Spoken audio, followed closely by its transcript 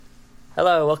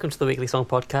Hello, welcome to the Weekly Song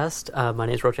Podcast. My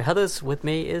name is Roger Heathers. With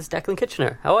me is Declan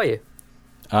Kitchener. How are you?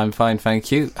 I'm fine,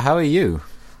 thank you. How are you?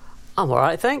 I'm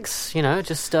alright, thanks. You know,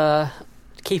 just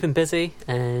keeping busy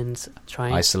and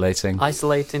Isolating,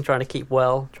 trying to keep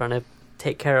well, trying to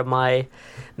take care of my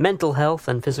mental health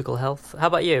and physical health. How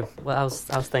about you? Well,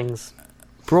 how's things?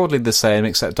 Broadly the same,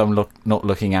 except I'm not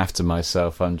looking after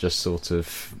myself. I'm just sort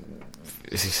of...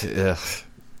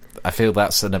 I feel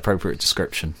that's an appropriate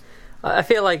description. I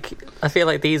feel like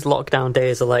these lockdown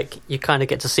days are like you kind of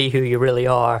get to see who you really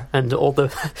are, and all the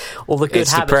good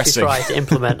It's habits depressing. you try to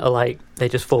implement are like they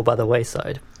just fall by the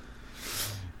wayside.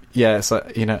 Yeah, it's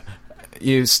like, you know,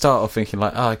 you start off thinking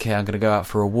like, oh, okay, I'm going to go out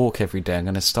for a walk every day. I'm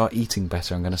going to start eating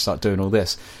better. I'm going to start doing all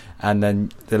this. And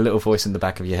then the little voice in the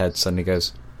back of your head suddenly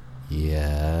goes,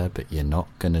 yeah, but you're not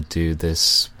going to do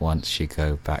this once you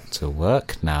go back to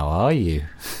work now, are you?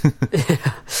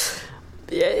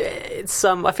 Yeah, it's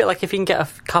I feel like if you can get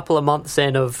a couple of months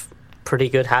in of pretty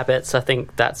good habits, I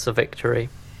think that's a victory.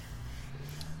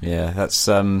 Yeah, that's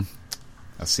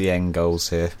the end goals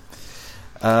here.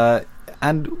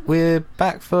 And we're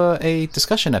back for a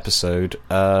discussion episode,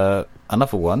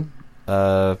 another one,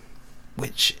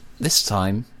 which this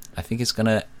time I think is going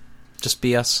to just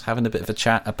be us having a bit of a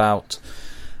chat about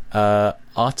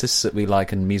artists that we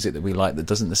like and music that we like that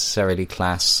doesn't necessarily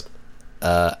class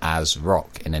as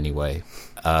rock in any way.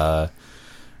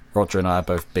 Roger and I are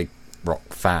both big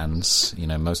rock fans. You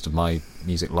know, most of my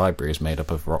music library is made up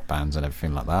of rock bands and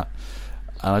everything like that.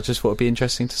 And I just thought it'd be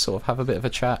interesting to sort of have a bit of a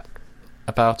chat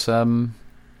about some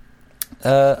of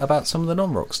the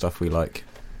non-rock stuff we like.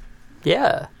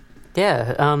 Yeah.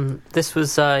 This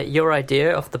was your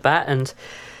idea off the bat, and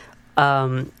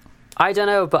I don't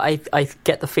know, but I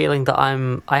get the feeling that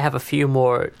I have a few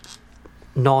more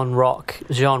non-rock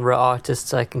genre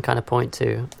artists I can kind of point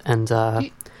to, and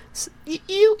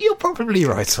you're probably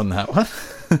right on that one.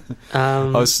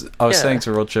 I was saying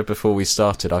to Roger before we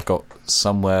started, I've got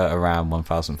somewhere around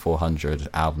 1,400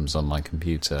 albums on my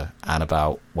computer, and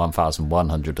about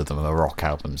 1,100 of them are rock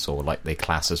albums, or like they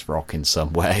class as rock in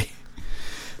some way.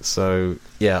 So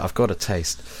yeah, I've got a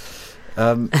taste.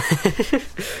 But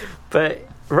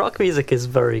rock music is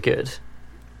very good.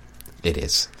 It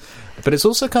is. But it's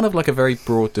also kind of like a very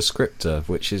broad descriptor,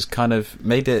 which is kind of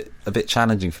made it a bit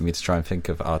challenging for me to try and think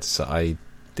of artists that I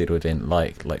did or didn't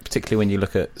like. Like, particularly when you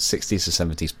look at 60s to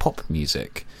 70s pop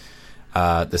music,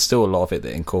 there's still a lot of it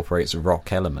that incorporates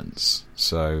rock elements.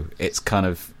 So it's kind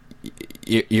of...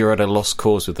 You're at a lost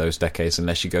cause with those decades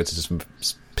unless you go to some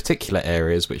particular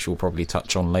areas, which we'll probably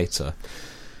touch on later.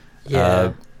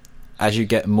 Yeah. As you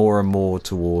get more and more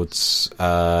towards...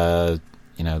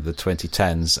 you know, the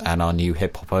 2010s and our new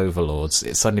hip-hop overlords,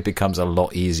 it suddenly becomes a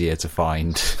lot easier to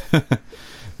find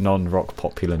non-rock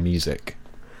popular music.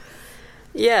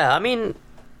 Yeah, I mean,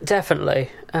 definitely.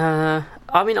 I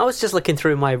was just looking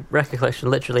through my record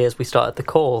collection literally as we started the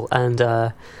call, and,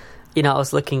 you know, I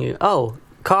was looking,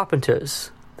 Carpenters,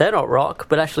 they're not rock,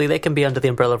 but actually they can be under the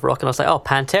umbrella of rock, and I was like,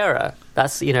 Pantera,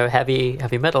 that's, you know, heavy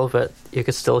metal, but you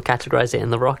could still categorize it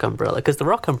in the rock umbrella, because the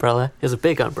rock umbrella is a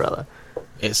big umbrella.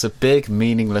 It's a big,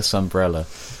 meaningless umbrella.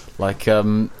 Like,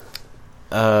 I've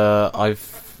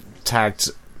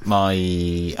tagged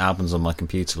my albums on my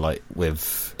computer, like,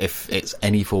 with, if it's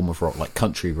any form of rock, like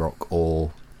country rock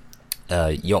or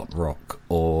yacht rock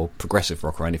or progressive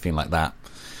rock or anything like that,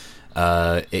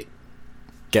 it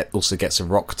also gets a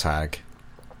rock tag.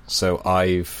 So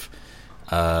I've,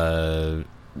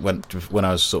 when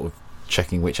I was sort of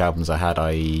checking which albums I had,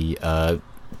 I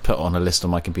put on a list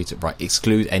on my computer, right,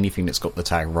 exclude anything that's got the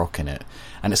tag rock in it.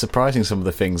 And it's surprising some of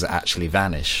the things that actually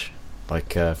vanish.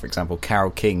 Like, for example, Carole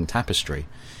King, Tapestry.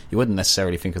 You wouldn't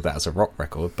necessarily think of that as a rock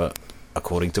record, but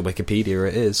according to Wikipedia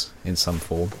it is, in some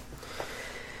form.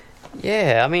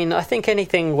 Yeah, I mean, I think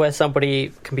anything where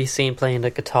somebody can be seen playing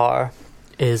the guitar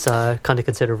is kind of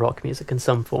considered rock music in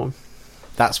some form.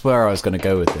 That's where I was going to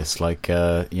go with this. Like,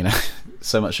 you know,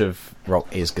 so much of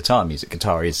rock is guitar music.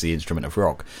 Guitar is the instrument of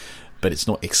rock. But it's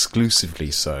not exclusively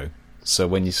so. So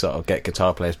when you sort of get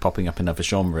guitar players popping up in other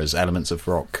genres, elements of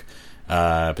rock,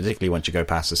 particularly once you go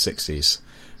past the 60s,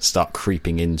 start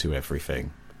creeping into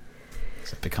everything.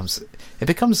 So it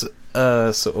becomes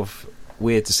sort of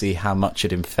weird to see how much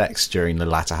it infects during the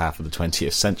latter half of the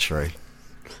 20th century.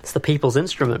 It's the people's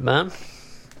instrument, man.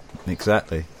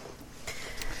 Exactly.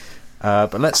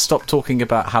 But let's stop talking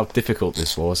about how difficult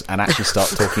this was and actually start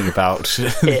talking about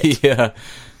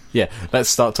let's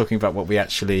start talking about what we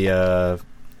actually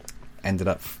ended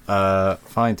up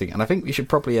finding. And I think we should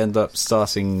probably end up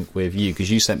starting with you,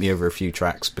 because you sent me over a few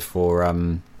tracks before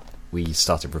we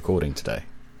started recording today.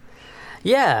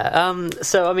 Yeah,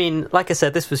 so I mean, like I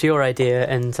said, this was your idea,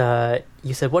 and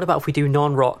you said, what about if we do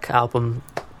non-rock album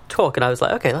talk? And I was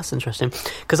like, okay, that's interesting,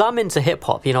 because I'm into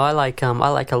hip-hop, you know. I like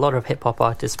a lot of hip-hop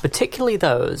artists, particularly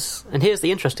those, and here's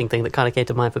the interesting thing that kind of came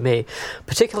to mind for me,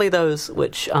 particularly those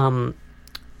which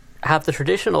have the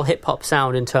traditional hip-hop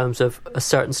sound in terms of a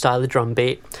certain style of drum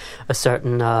beat, a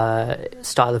certain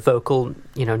style of vocal,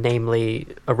 you know, namely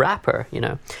a rapper, you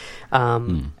know,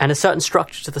 and a certain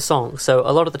structure to the song. So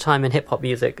a lot of the time in hip-hop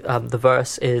music, the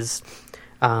verse is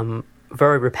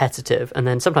very repetitive, and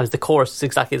then sometimes the chorus is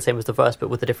exactly the same as the verse but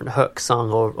with a different hook,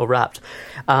 sung or rapped.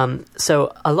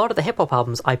 So a lot of the hip-hop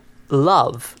albums I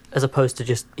love, as opposed to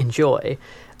just enjoy,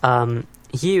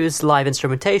 use live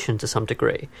instrumentation to some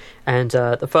degree, and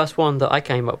the first one that I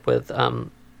came up with,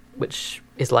 which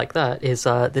is like that, is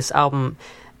this album,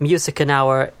 Music an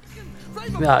Hour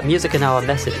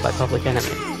Message by Public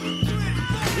Enemy.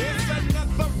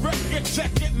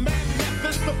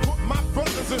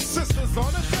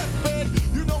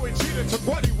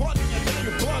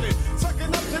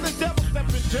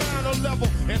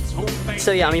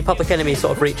 So yeah, I mean, Public Enemy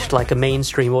sort of reached like a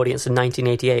mainstream audience in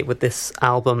 1988 with this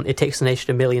album, It Takes a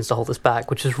Nation of Millions to Hold Us Back,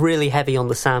 which is really heavy on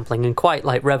the sampling and quite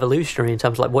like revolutionary in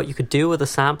terms of like what you could do with a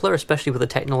sampler, especially with the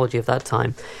technology of that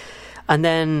time. And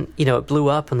then, you know, it blew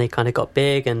up and they kind of got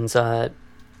big and,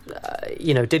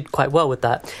 you know, did quite well with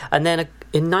that. And then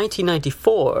in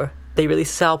 1994, they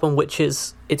released this album, which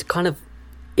is, it's got a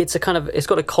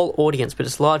cult audience, but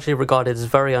it's largely regarded as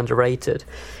very underrated,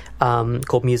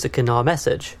 called Music in Our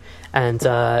Message. And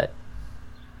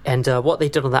what they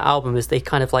did on that album is they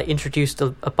kind of like introduced a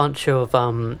bunch of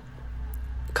kind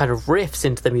of riffs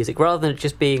into the music, rather than it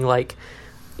just being like,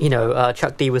 you know,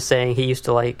 Chuck D was saying he used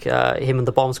to like, him and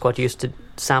the Bomb Squad used to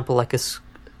sample like a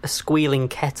squealing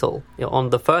kettle, you know, on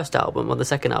the first album, on the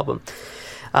second album.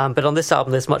 But on this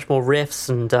album, there's much more riffs,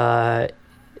 and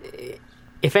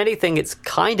if anything, it's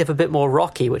kind of a bit more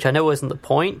rocky, which I know isn't the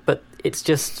point, but it's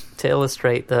just to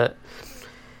illustrate that,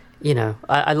 you know,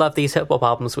 I love these hip-hop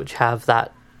albums which have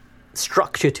that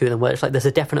structure to them, where it's like there's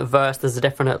a definite verse, there's a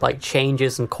definite like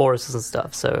changes and choruses and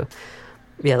stuff. So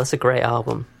yeah, that's a great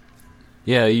album.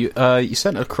 Yeah, you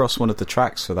sent across one of the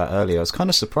tracks for that earlier. I was kind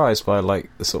of surprised by like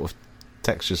the sort of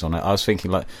textures on it. I was thinking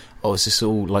like, oh, is this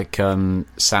all like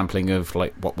sampling of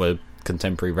like what were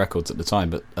contemporary records at the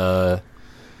time? But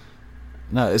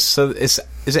no, is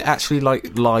it actually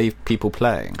like live people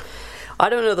playing? I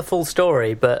don't know the full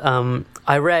story, but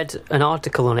I read an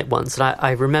article on it once, and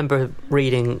I remember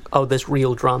reading, oh, there's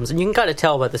real drums. And you can kind of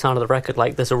tell by the sound of the record,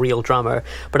 like, there's a real drummer.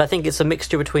 But I think it's a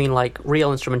mixture between, like,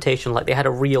 real instrumentation, like they had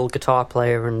a real guitar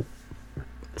player and,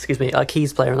 a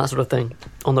keys player and that sort of thing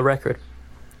on the record.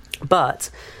 But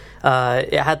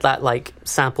it had that, like,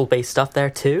 sample-based stuff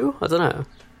there, too. I don't know.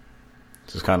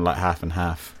 So it's kind of like half and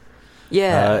half.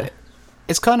 Yeah.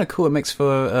 It's kind of cool. It makes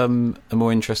for a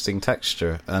more interesting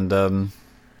texture, and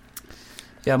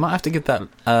yeah, I might have to give that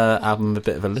album a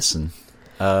bit of a listen.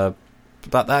 But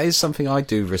that is something I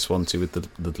do respond to with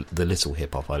the little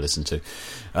hip hop I listen to,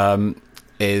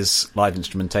 is live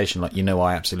instrumentation. Like, you know,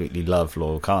 I absolutely love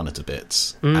Loyal Kana to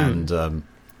bits, and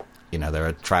you know, there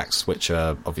are tracks which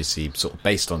are obviously sort of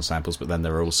based on samples, but then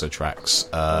there are also tracks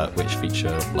which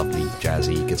feature lovely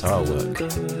jazzy guitar work.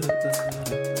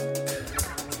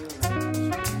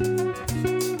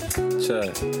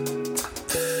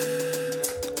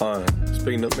 It's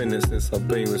been a minute since I've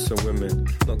been with some women.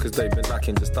 Not because they've been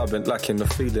lacking, just I've been lacking the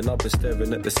feeling. I've been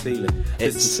staring at the ceiling.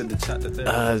 Listen to the chat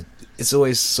that it's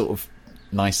always sort of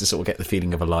nice to sort of get the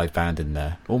feeling of a live band in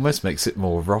there. Almost makes it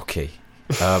more rocky.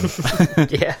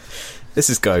 Yeah. This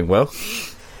is going well.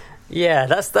 Yeah,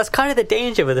 that's kind of the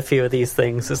danger with a few of these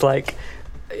things. It's like,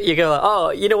 you go like,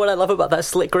 oh, you know what I love about that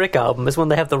Slick Rick album is when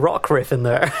they have the rock riff in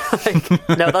there. Like,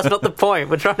 no, that's not the point.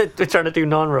 We're trying to do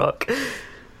non-rock.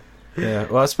 Yeah,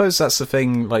 well, I suppose that's the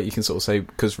thing. Like, you can sort of say,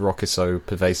 because rock is so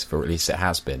pervasive, or at least it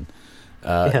has been,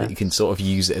 you can sort of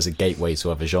use it as a gateway to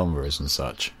other genres and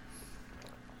such.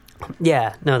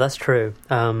 Yeah, no, that's true.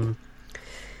 Yeah,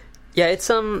 it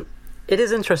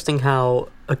is interesting how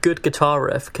a good guitar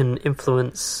riff can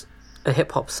influence a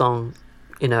hip hop song,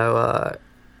 you know,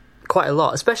 quite a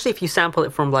lot, especially if you sample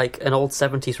it from like an old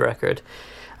 70s record.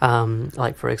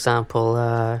 Like, for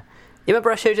example, you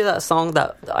remember I showed you that song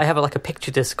that I have like a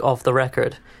picture disc of the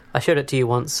record? I showed it to you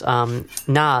once.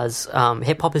 Nas,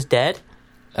 Hip Hop is Dead.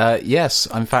 Yes,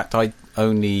 in fact, I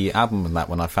own the album on that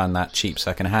one. I found that cheap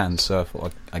second hand, so I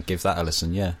thought I'd give that a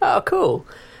listen. Yeah. Oh, cool.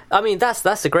 I mean,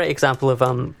 that's a great example of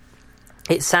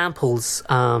it samples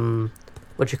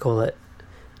what do you call it?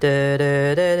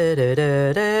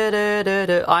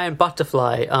 Iron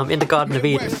Butterfly, in the Garden of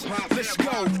Eden. Let's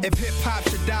go. If hip hop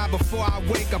should die before I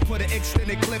wake, I put an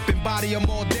extended clip and body 'em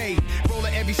all day. Roll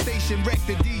at every station, wreck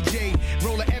the DJ.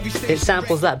 Roll at every station. It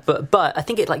samples that, but I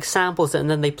think it like samples it, and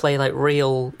then they play like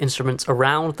real instruments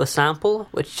around the sample,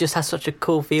 which just has such a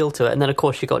cool feel to it. And then of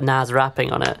course you got Nas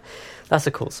rapping on it. That's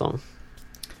a cool song.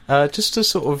 Just to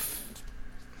sort of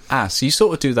ask, you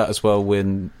sort of do that as well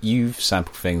when you've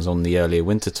sampled things on the earlier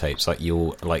Winter tapes, like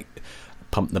you'll like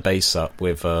pump the bass up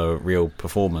with a real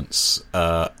performance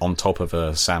on top of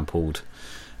a sampled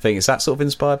thing. Is that sort of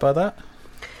inspired by that?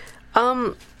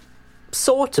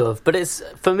 Sort of, but it's,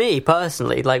 for me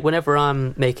personally, like whenever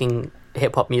I'm making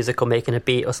hip-hop music or making a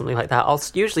beat or something like that, I'll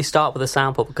usually start with a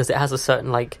sample because it has a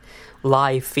certain like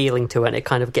live feeling to it, and it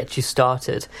kind of gets you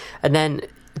started. And then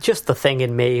just the thing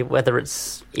in me, whether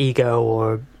it's ego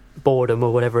or boredom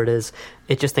or whatever it is,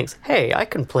 it just thinks, hey, I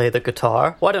can play the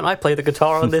guitar, why don't I play the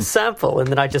guitar on this sample? And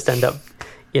then I just end up,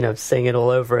 singing all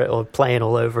over it or playing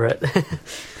all over it.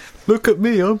 Look at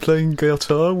me, I'm playing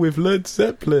guitar with Led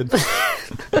Zeppelin.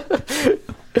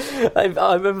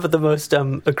 I remember the most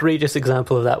egregious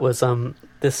example of that was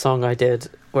this song I did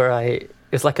where it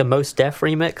was like a Mos Def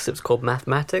remix. It was called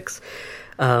Mathematics,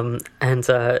 and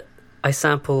I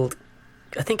sampled,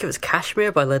 I think it was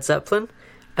Kashmir by Led Zeppelin,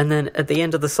 and then at the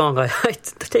end of the song I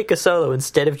take a solo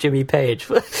instead of Jimmy Page.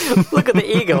 Look at the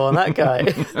ego on that guy.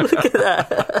 Look at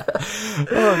that.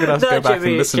 Oh, I'm gonna have to go back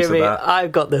and listen to that.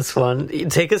 I've got this one. You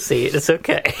take a seat, it's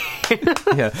okay.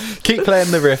 Yeah, keep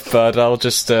playing the riff, bud. I'll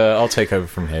take over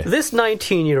from here. This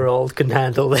 19-year-old can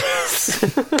handle this.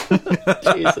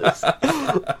 Jesus.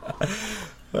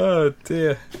 Oh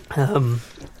dear.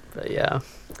 But yeah.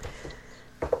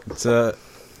 It's,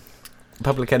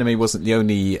 Public Enemy wasn't the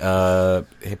only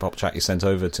hip hop track you sent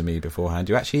over to me beforehand.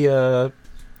 You actually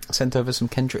sent over some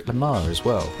Kendrick Lamar as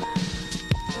well.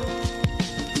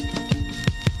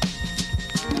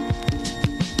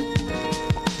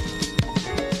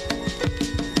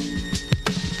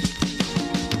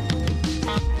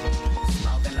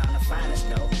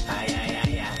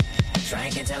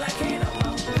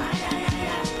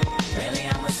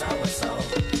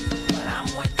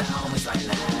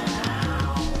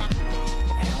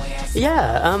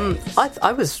 Yeah,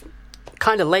 I was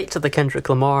kind of late to the Kendrick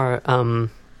Lamar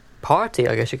party,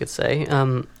 I guess you could say,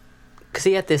 because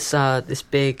he had this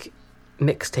big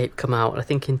mixtape come out, I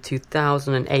think in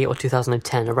 2008 or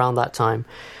 2010, around that time,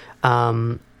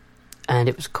 and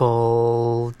it was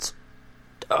called,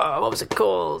 what was it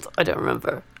called? I don't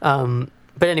remember.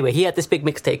 But anyway, he had this big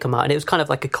mixtape come out, and it was kind of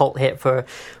like a cult hit for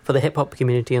the hip-hop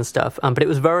community and stuff. But it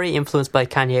was very influenced by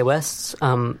Kanye West's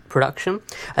production.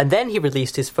 And then he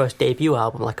released his first debut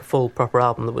album, like a full, proper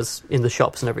album that was in the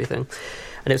shops and everything.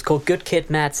 And it was called Good Kid,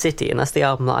 Mad City, and that's the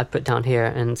album that I put down here.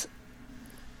 And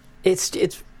it's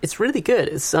really good.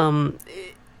 It's kind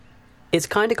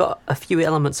of got a few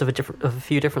elements of a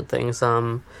few different things.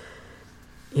 Some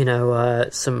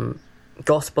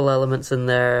gospel elements in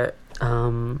there,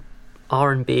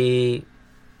 R&B,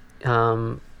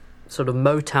 sort of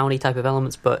Motown-y type of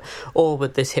elements, but all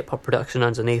with this hip-hop production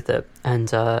underneath it.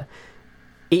 And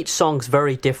each song's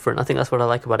very different. I think that's what I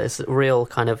like about it. It's a real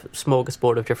kind of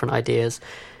smorgasbord of different ideas.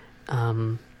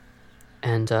 And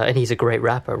he's a great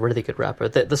rapper, really good rapper.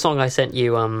 The song I sent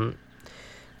you,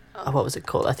 what was it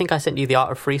called? I think I sent you The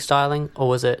Art of Freestyling, or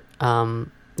was it... no.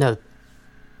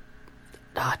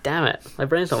 Ah, damn it. My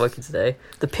brain's not working today.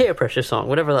 The Peer Pressure song,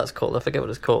 whatever that's called. I forget what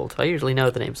it's called. I usually know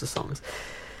the names of songs.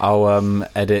 I'll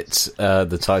edit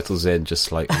the titles in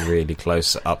just like really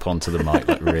close up onto the mic,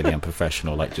 like really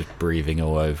unprofessional, like just breathing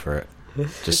all over it,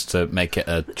 just to make it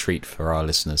a treat for our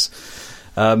listeners.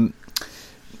 No,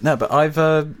 but I've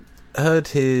heard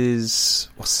his,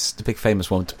 what's the big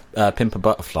famous one, Pimp a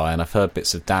Butterfly, and I've heard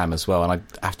bits of Damn as well, and I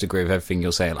have to agree with everything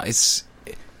you're saying. Like it's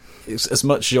as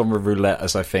much genre roulette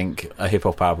as I think a hip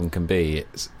hop album can be.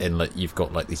 It's in like you've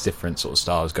got like these different sort of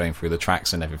styles going through the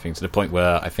tracks and everything, to the point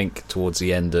where I think towards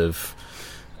the end of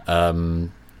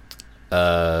Pimp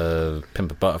a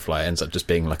Butterfly, it ends up just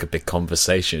being like a big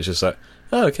conversation. It's just like,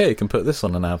 oh, okay, you can put this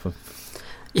on an album.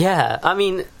 Yeah, I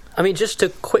mean, just to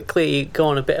quickly go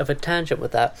on a bit of a tangent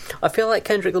with that, I feel like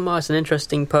Kendrick Lamar is an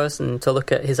interesting person to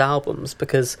look at his albums,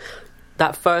 because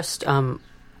that first,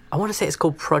 I want to say it's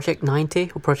called Project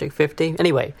 90 or Project 50.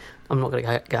 Anyway, I'm not going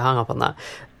to get hung up on that.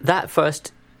 That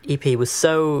first EP was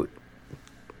so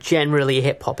generally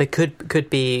hip-hop. It could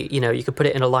be, you could put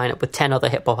it in a lineup with 10 other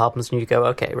hip-hop albums and you go,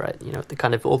 okay, right, they're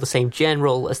kind of all the same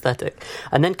general aesthetic.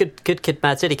 And then Good Kid,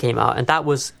 Mad City came out, and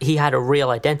he had a real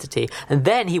identity. And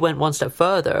then he went one step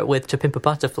further with To Pimp a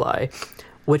Butterfly,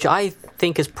 which I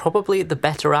think is probably the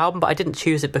better album, but I didn't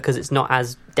choose it because it's not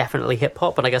as definitely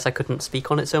hip-hop, and I guess I couldn't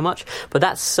speak on it so much. But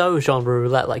that's so genre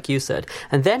roulette, like you said.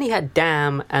 And then he had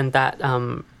Damn and that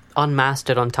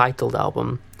unmastered, untitled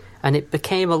album, and it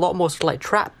became a lot more sort of like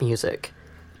trap music,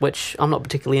 which I'm not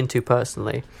particularly into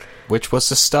personally. Which was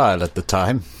the style at the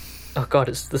time. Oh god,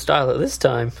 it's the style at this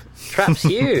time. Trap's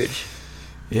huge.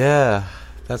 Yeah,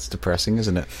 that's depressing,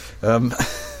 isn't it?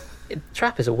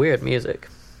 Trap is a weird music.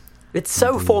 It's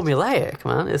so formulaic,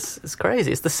 man. It's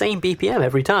crazy. It's the same BPM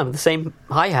every time, the same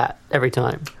hi-hat every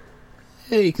time.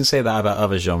 Yeah, you can say that about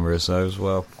other genres, though, as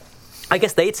well. I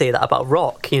guess they'd say that about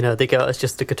rock. You know, they go, it's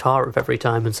just a guitar riff every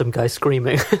time and some guy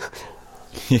screaming.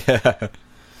 Yeah.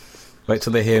 Wait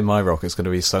till they hear my rock. It's going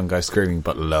to be some guy screaming,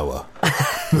 but lower.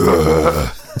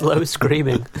 Low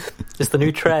screaming. It's the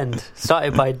new trend,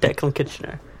 started by Declan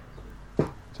Kitchener.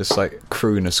 Just like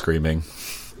crooner screaming.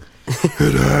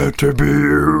 It had to be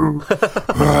you.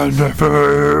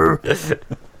 Wonderful.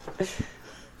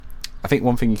 I think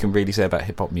one thing you can really say about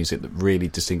hip-hop music that really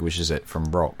distinguishes it from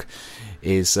rock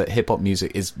is that hip-hop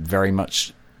music is very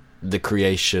much the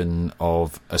creation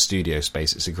of a studio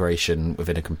space. It's a creation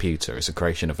within a computer. It's a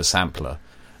creation of a sampler,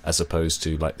 as opposed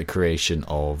to like the creation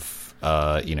of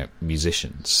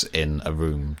musicians in a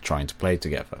room trying to play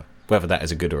together. Whether that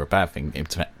is a good or a bad thing,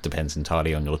 it depends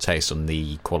entirely on your taste, on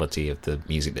the quality of the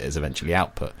music that is eventually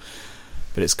output.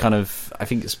 But it's kind of, I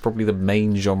think it's probably the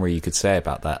main genre you could say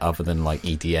about that, other than like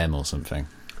EDM or something.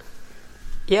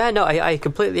 Yeah, no, I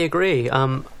completely agree.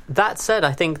 That said,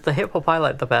 I think the hip-hop I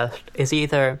like the best is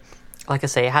either, like I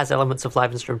say, it has elements of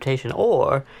live instrumentation,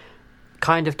 or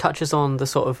kind of touches on the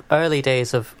sort of early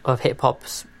days of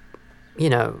hip-hop's,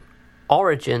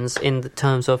 origins, in the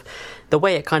terms of the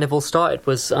way it kind of all started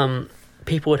was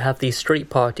people would have these street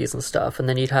parties and stuff, and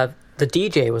then you'd have the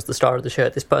DJ was the star of the show,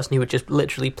 this person who would just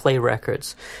literally play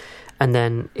records, and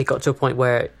then it got to a point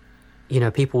where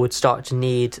people would start to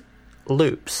need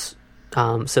loops,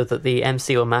 so that the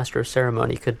MC or master of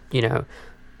ceremony could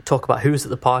talk about who's at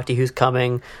the party, who's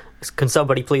coming, can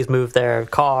somebody please move their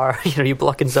car, you're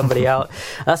blocking somebody out,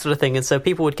 that sort of thing. And so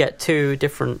people would get two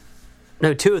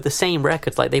of the same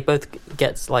records, like they both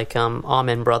get like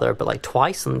Amen Brother, but like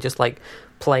twice, and just like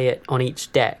play it on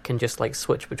each deck and just like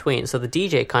switch between. So the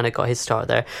DJ kind of got his start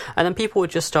there, and then people would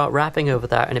just start rapping over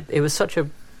that, and it was such a,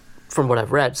 from what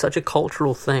I've read, such a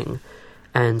cultural thing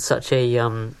and such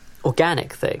a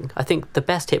organic thing. I think the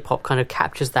best hip hop kind of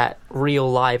captures that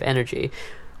real live energy,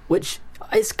 which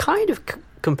is kind of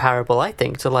comparable, I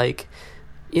think, to like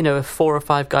if 4 or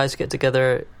 5 guys get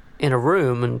together in a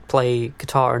room and play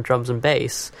guitar and drums and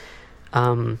bass,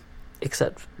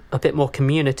 except a bit more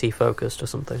community focused or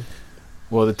something.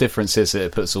 Well, the difference is that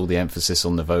it puts all the emphasis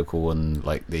on the vocal and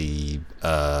like the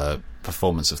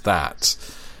performance of that,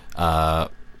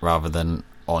 rather than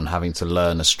on having to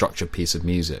learn a structured piece of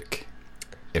music,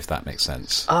 if that makes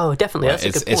sense. Oh, definitely. Right?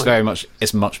 That's a good point.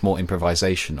 It's much more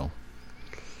improvisational,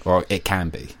 or it can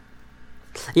be.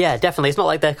 Yeah, definitely. It's not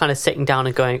like they're kind of sitting down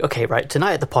and going, okay, right,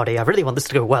 tonight at the party, I really want this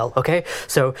to go well, okay?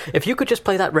 So if you could just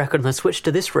play that record and then switch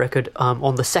to this record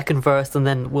on the second verse, and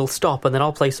then we'll stop and then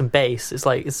I'll play some bass. It's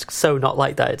like, it's so not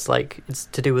like that. It's like, it's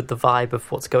to do with the vibe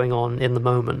of what's going on in the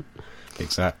moment.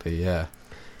 Exactly, yeah.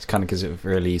 It kind of gives it a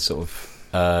really sort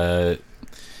of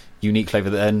unique flavour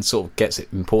that then sort of gets it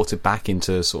imported back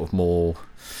into sort of more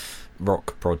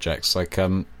rock projects. Like,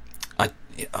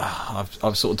 I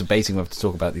was sort of debating whether to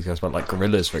talk about these guys, but like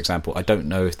Gorillaz, for example, I don't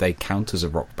know if they count as a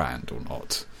rock band or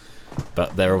not,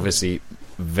 but they're obviously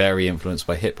very influenced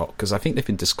by hip hop, because I think they've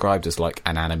been described as like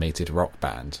an animated rock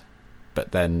band,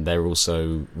 but then they're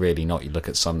also really not. You look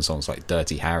at some songs like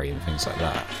Dirty Harry and things like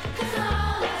that.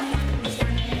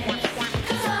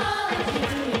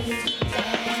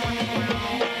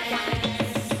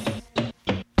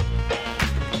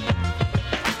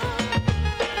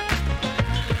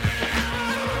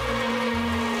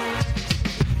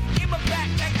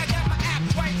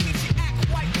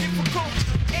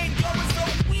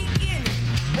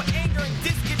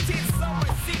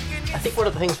 One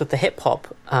of the things with the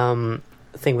hip-hop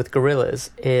thing with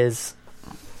Gorillaz is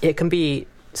it can be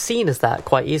seen as that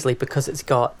quite easily, because it's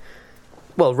got,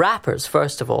 well, rappers,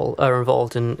 first of all, are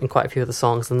involved in quite a few of the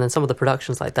songs, and then some of the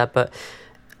productions like that, but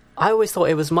I always thought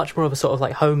it was much more of a sort of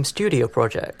like home studio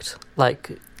project.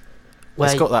 Like, where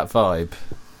it's got that vibe.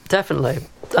 Definitely.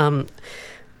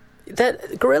 That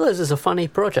Gorillaz is a funny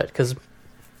project, because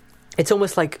it's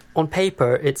almost like, on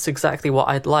paper, it's exactly what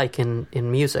I'd like in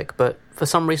music, but for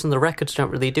some reason the records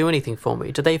don't really do anything for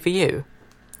me. Do they for you?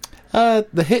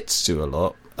 The hits do a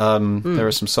lot. There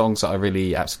are some songs that I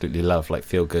really absolutely love, like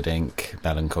Feel Good Inc.,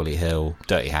 Melancholy Hill,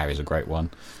 Dirty Harry's a great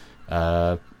one.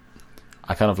 I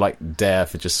I kind of like Dare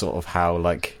for just sort of how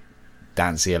like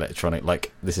dancey electronic,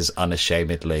 like this is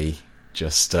unashamedly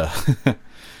just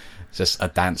just a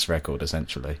dance record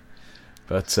essentially.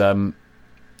 But I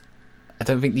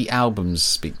don't think the albums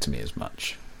speak to me as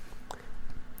much.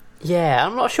 Yeah,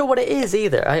 I'm not sure what it is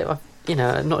either.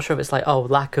 I'm not sure if it's like,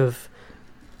 lack of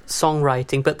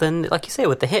songwriting, but then, like you say,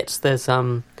 with the hits, there's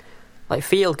like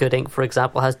Feel Good Inc., for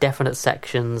example, has definite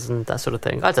sections and that sort of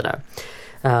thing. I don't know.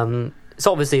 It's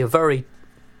obviously a very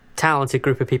talented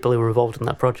group of people who were involved in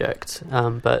that project,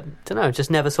 but I don't know,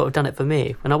 just never sort of done it for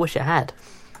me, and I wish it had.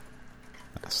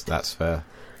 That's fair.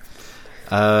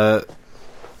 I've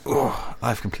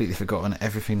completely forgotten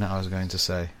everything that I was going to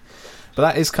say. But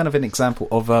that is kind of an example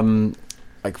of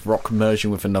like rock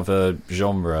merging with another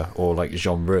genre or like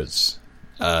genres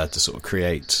to sort of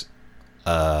create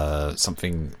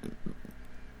something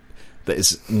that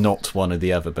is not one or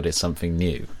the other, but it's something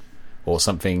new or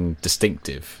something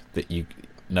distinctive that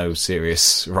no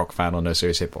serious rock fan or no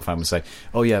serious hip hop fan would say,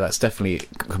 oh yeah, that's definitely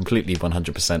completely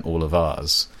 100% all of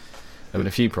ours. There have been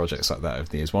a few projects like that over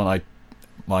the years.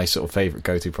 My sort of favourite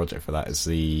go-to project for that is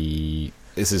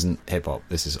this isn't hip hop,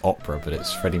 this is opera, but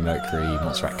it's Freddie Mercury,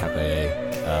 Montserrat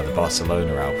Caballé, the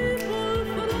Barcelona album.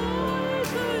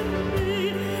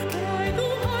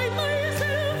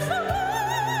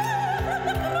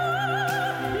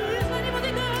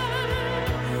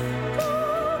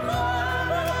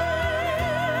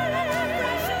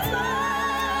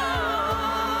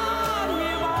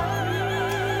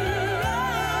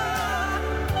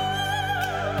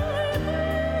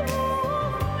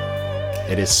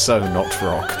 It is so not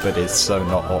rock, but it's so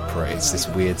not opera. It's this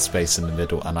weird space in the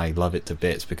middle, and I love it to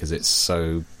bits because it's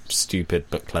so stupid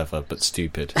but clever, but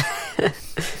stupid.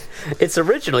 It's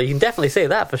original, you can definitely say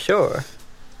that for sure.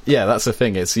 Yeah, that's the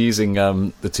thing. It's using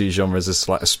the two genres as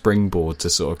like a springboard to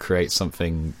sort of create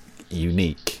something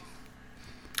unique.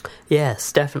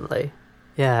 Yes, definitely.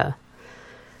 Yeah.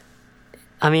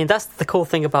 I mean, that's the cool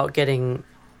thing about getting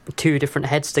two different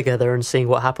heads together and seeing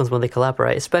what happens when they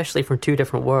collaborate, especially from two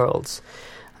different worlds.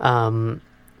 That's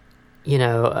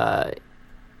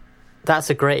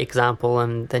a great example.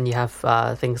 And then you have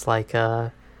things like,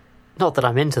 not that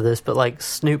I'm into this, but like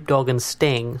Snoop Dogg and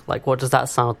Sting. Like, what does that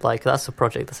sound like? That's a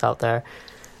project that's out there.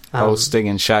 Sting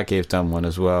and Shaggy have done one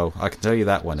as well. I can tell you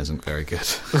that one isn't very good.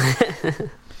 I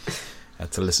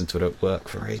had to listen to it at work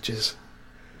for ages.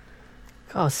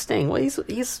 Oh, Sting, well,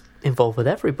 he's involved with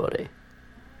everybody.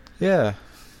 Yeah.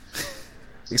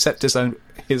 Except his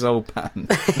old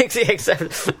band.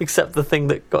 except the thing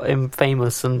that got him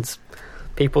famous and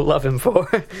people love him for.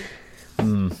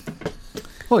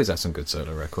 Well, he's had some good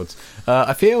solo records.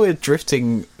 I feel we're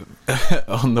drifting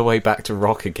on the way back to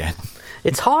rock again.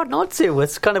 It's hard not to.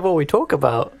 It's kind of all we talk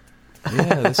about.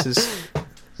 Yeah,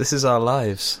 this is our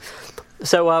lives.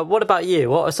 So what about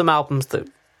you? What are some albums that,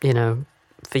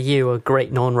 for you, are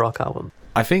great non-rock album?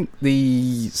 I think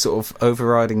the sort of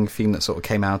overriding theme that sort of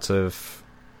came out of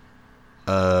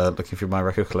looking through my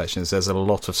record collection is there's a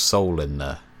lot of soul in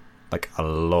there. Like a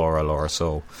lot of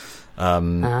soul.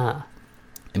 In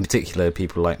particular,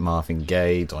 people like Marvin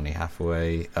Gaye, Donny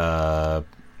Hathaway, Aretha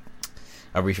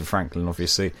Franklin,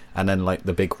 obviously, and then like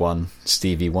the big one,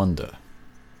 Stevie Wonder.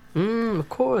 Of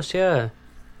course, yeah.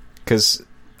 Because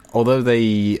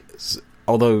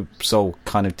although soul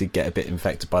kind of did get a bit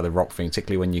infected by the rock thing,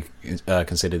 particularly when you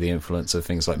consider the influence of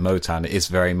things like Motown, it is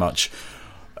very much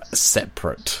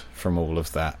separate from all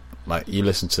of that. Like, you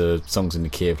listen to songs in the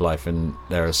Key of Life, and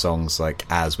there are songs like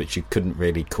As, which you couldn't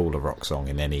really call a rock song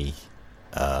in any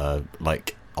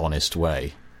like honest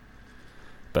way,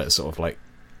 but sort of like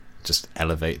just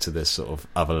elevate to this sort of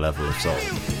other level of soul.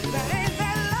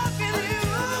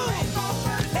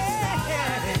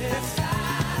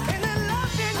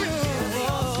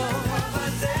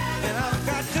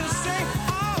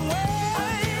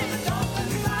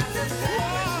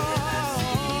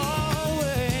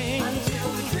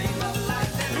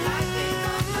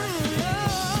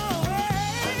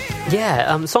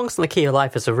 Yeah, Songs in the Key of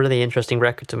Life is a really interesting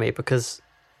record to me because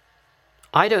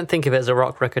I don't think of it as a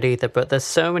rock record either, but there's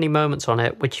so many moments on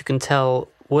it which you can tell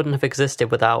wouldn't have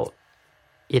existed without,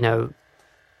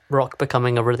 rock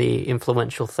becoming a really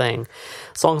influential thing.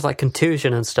 Songs like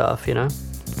Contusion and stuff,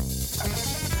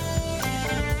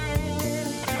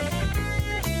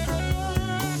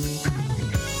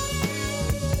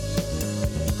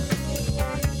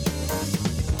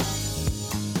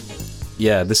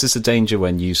 Yeah, this is a danger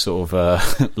when you sort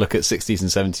of look at 60s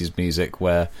and 70s music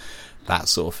where that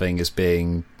sort of thing is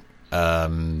being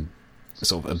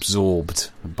sort of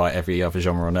absorbed by every other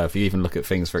genre on earth. You even look at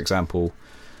things, for example,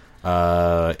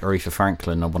 Aretha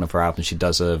Franklin, on one of her albums, she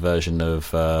does a version of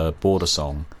Border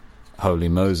Song Holy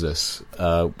Moses,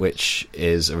 which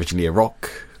is originally a rock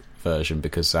version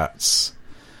because that's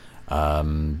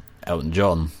Elton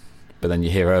John. But then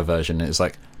you hear her version and it's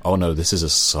like, oh no, this is a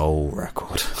soul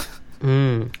record.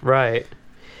 Right.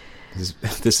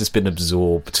 This has been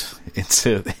absorbed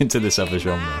into this other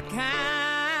genre.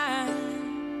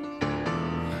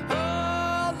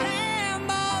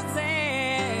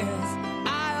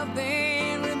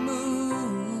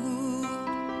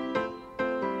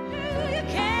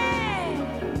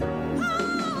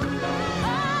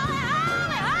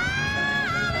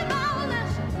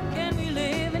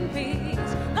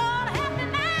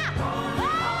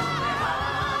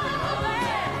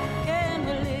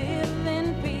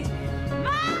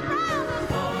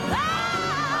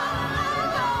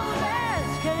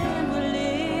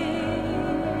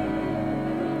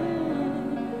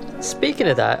 Speaking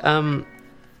of that,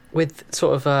 with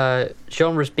sort of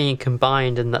genres being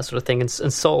combined and that sort of thing, and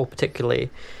soul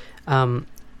particularly, I've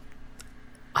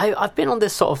been on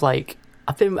this sort of like,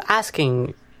 I've been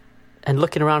asking and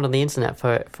looking around on the internet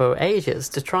for ages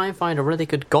to try and find a really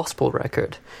good gospel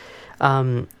record,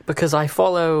 because I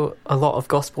follow a lot of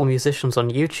gospel musicians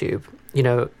on YouTube, you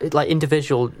know, like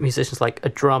individual musicians like a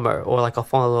drummer, or like I'll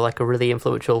follow like a really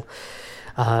influential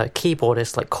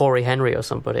keyboardist like Corey Henry or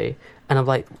somebody, and I'm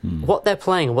like, what they're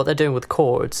playing and what they're doing with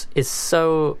chords is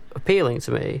so appealing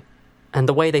to me, and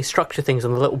the way they structure things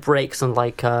and the little breaks and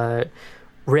like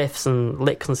riffs and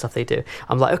licks and stuff they do,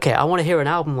 I'm like, okay, I want to hear an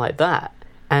album like that,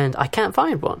 and I can't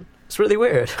find one. It's really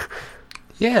weird.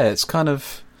 Yeah, it's kind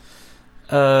of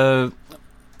weird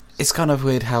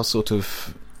how sort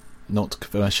of not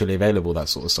commercially available that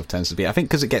sort of stuff tends to be. I think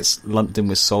because it gets lumped in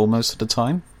with soul most of the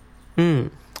time.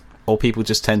 Or people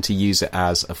just tend to use it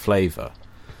as a flavour.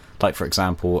 Like, for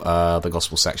example, the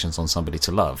gospel sections on Somebody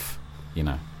to Love. You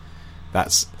know,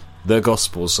 that's the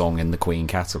gospel song in the Queen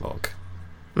catalogue.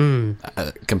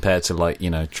 Compared to, like, you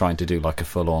know, trying to do like a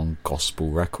full-on gospel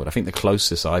record. I think the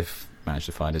closest I've managed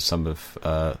to find is some of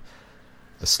a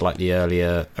slightly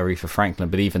earlier Aretha Franklin,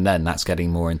 but even then, that's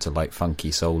getting more into like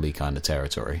funky, soul-y kind of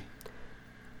territory.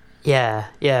 Yeah,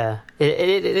 it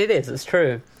is. It's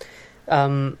true.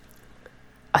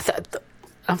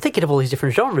 I'm thinking of all these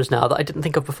different genres now that I didn't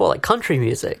think of before, like country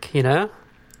music, you know?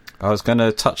 I was going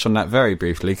to touch on that very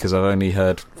briefly because I've only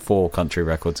heard 4 country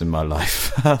records in my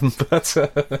life.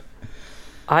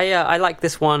 I like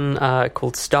this one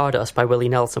called Stardust by Willie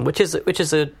Nelson, which is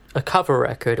a cover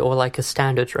record or like a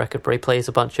standards record where he plays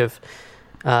a bunch of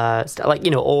like,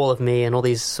 you know, All of Me and all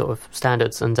these sort of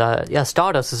standards. And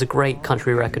Stardust is a great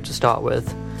country record to start with.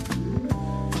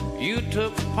 You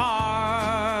took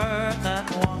part that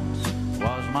once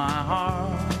was my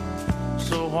heart,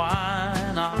 so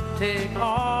why not take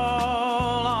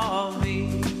all of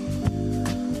me?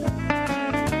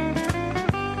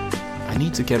 I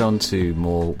need to get on to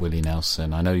more Willie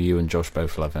Nelson. I know you and Josh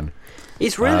both love him.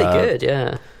 He's really good,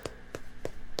 yeah.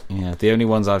 Yeah, the only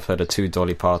ones I've heard are 2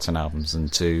 Dolly Parton albums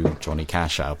and 2 Johnny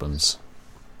Cash albums.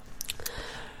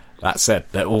 That said,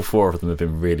 all 4 of them have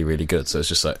been really, really good, so it's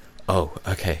just like, oh,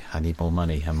 okay, I need more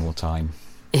money and more time.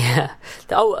 Yeah.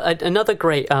 Oh, another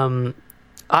great... I'm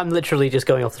literally just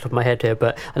going off the top of my head here,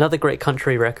 but another great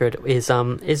country record is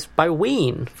by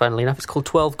Ween, funnily enough. It's called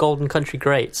 12 Golden Country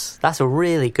Greats. That's a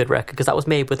really good record, because that was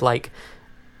made with, like,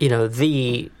 you know,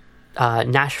 the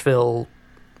Nashville,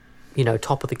 you know,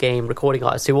 top of the game recording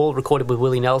artists who all recorded with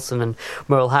Willie Nelson and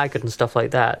Merle Haggard and stuff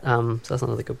like that. So that's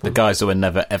another good one. The guys that were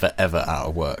never, ever, ever out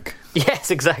of work.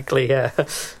 Yes, exactly, yeah.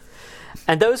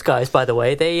 And those guys, by the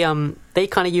way, they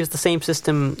kind of use the same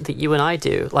system that you and I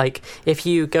do. Like, if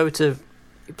you go to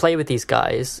play with these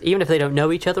guys, even if they don't know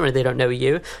each other and they don't know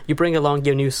you, you bring along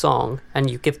your new song and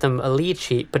you give them a lead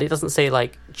sheet, but it doesn't say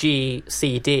like G,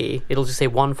 C, D. It'll just say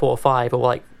 1, 4, 5 or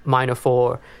like minor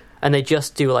 4, and they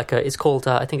just do like it's called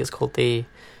I think it's called the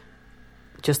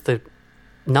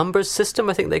numbers system,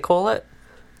 I think they call it.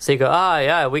 So you go,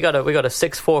 yeah, we got a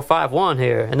 6, 4, 5, 1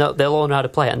 here, and they'll all know how to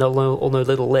play it, and they'll all know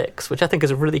little licks, which I think is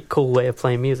a really cool way of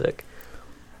playing music.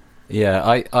 Yeah,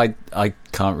 I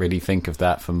can't really think of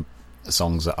that from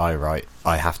songs that I write.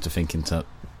 I have to think into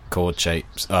chord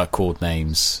shapes, chord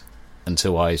names,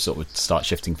 until I sort of start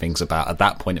shifting things about. At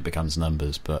that point, it becomes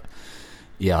numbers. But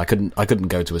yeah, I couldn't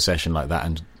go to a session like that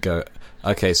and go,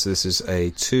 okay, so this is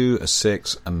a 2, a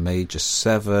 6, a major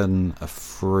 7, a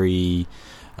 3.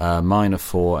 Minor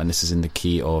 4, and this is in the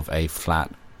key of a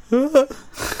flat.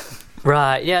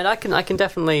 Right, yeah, I can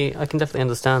definitely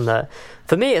understand that.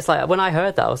 For me, it's like when I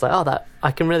heard that, I was like, oh, that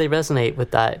I can really resonate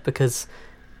with that, because,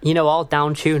 you know, I'll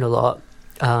down tune a lot,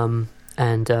 so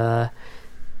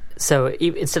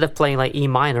instead of playing like E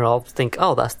minor, I'll think,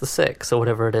 oh, that's the 6 or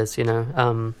whatever it is, you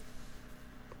know.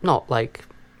 not like...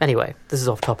 Anyway, this is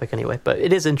off topic anyway, but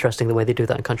it is interesting the way they do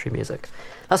that in country music.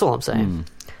 That's all I'm saying.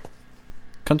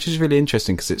 Country's really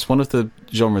interesting because it's one of the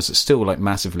genres that's still like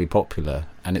massively popular,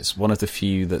 and it's one of the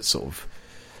few that sort of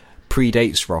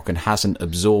predates rock and hasn't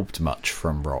absorbed much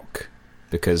from rock,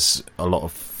 because a lot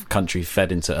of country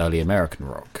fed into early American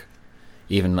rock.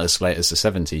 Even as late as the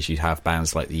 70s, you have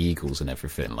bands like the Eagles and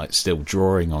everything like still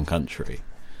drawing on country.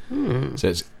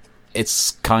 So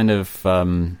it's kind of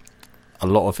a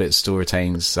lot of it still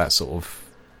retains that sort of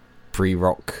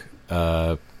pre-rock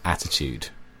attitude,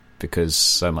 because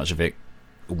so much of it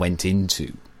went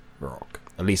into rock.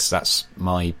 At least that's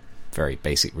my very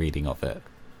basic reading of it.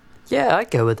 Yeah,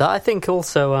 I'd go with that. I think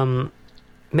also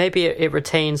maybe it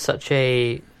retains such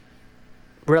a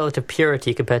relative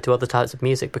purity compared to other types of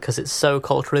music because it's so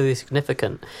culturally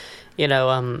significant. You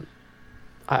know,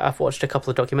 I've watched a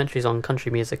couple of documentaries on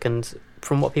country music, and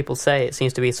from what people say, it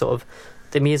seems to be sort of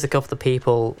the music of the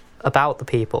people, about the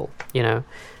people, you know.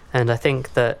 And I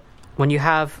think that when you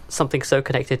have something so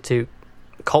connected to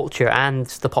culture and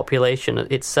the population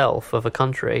itself of a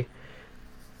country,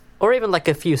 or even like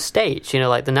a few states, you know,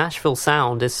 like the Nashville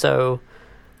sound is so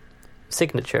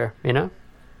signature, you know?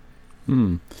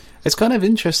 It's kind of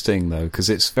interesting though, because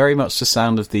it's very much the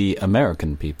sound of the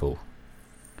American people.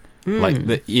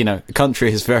 Like, you know,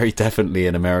 country is very definitely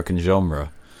an American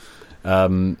genre.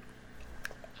 And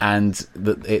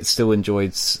that it still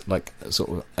enjoys like sort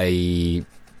of a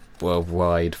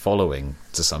worldwide following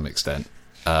to some extent.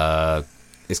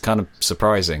 It's kind of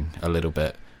surprising a little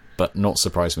bit, but not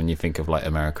surprising when you think of like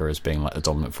America as being like the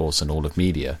dominant force in all of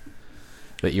media.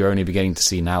 That you're only beginning to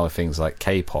see now are things like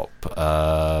K-pop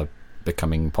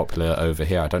becoming popular over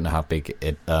here. I don't know how big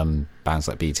bands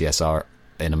like BTS are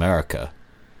in America.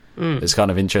 It's kind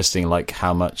of interesting, like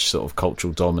how much sort of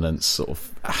cultural dominance sort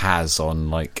of has on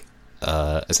like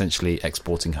essentially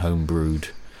exporting homebrewed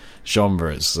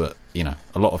genres. That, you know,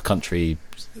 a lot of country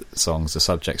songs, the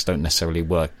subjects don't necessarily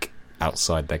work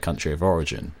outside their country of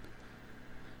origin,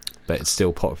 but it's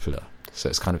still popular. So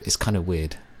it's kind of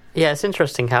weird. Yeah, it's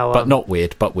interesting how... but not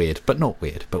weird, but weird, but not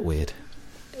weird, but weird.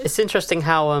 It's interesting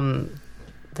how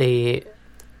the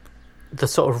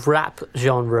sort of rap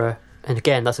genre, and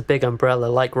again, that's a big umbrella,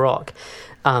 like rock,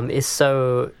 is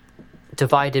so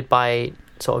divided by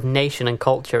sort of nation and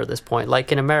culture at this point.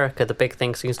 Like in America, the big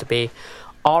thing seems to be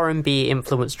R&B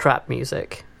influenced trap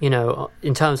music, you know,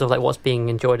 in terms of like what's being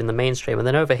enjoyed in the mainstream. And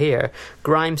then over here,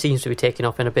 grime seems to be taking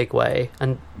off in a big way.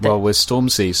 And well, with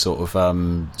Stormzy's sort of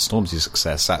Stormzy's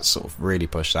success, that's sort of really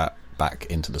pushed that back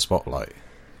into the spotlight.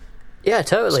 Yeah,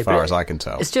 totally. As far as I can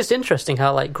tell, it's just interesting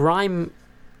how like grime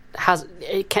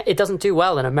it doesn't do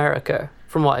well in America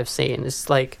from what I've seen. It's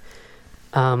like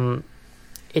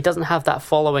it doesn't have that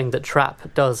following that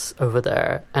trap does over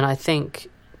there, and I think,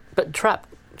 but trap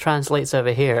translates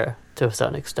over here to a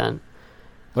certain extent.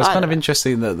 Well, it's kind of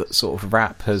interesting that sort of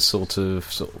rap has sort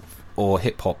of, or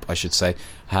hip hop, I should say,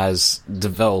 has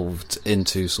devolved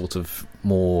into sort of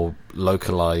more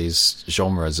localized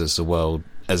genres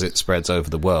as it spreads over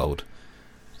the world,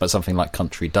 but something like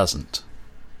country doesn't.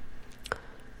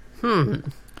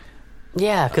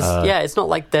 Yeah, because it's not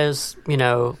like there's, you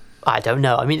know, I don't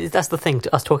know. I mean, that's the thing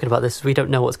to us talking about this. We don't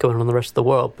know what's going on in the rest of the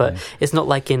world, but it's not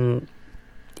like in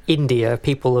India,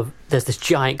 there's this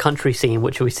giant country scene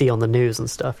which we see on the news and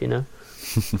stuff, you know.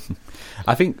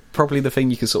 I think probably the thing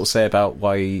you can sort of say about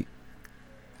why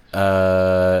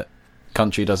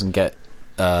country doesn't get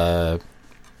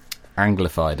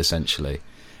anglified essentially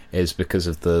is because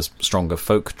of the stronger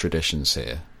folk traditions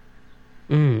here,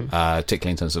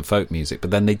 particularly in terms of folk music.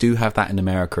 But then they do have that in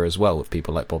America as well with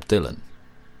people like Bob Dylan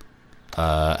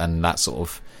and that sort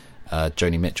of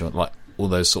Joni Mitchell, like all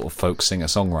those sort of folk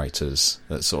singer-songwriters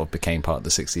that sort of became part of the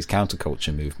 60s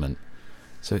counterculture movement.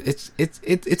 So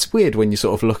it's weird when you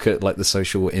sort of look at like the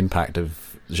social impact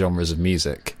of genres of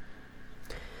music.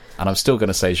 And I'm still going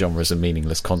to say genre is a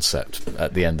meaningless concept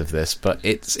at the end of this, but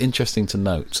it's interesting to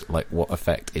note like what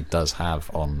effect it does have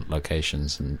on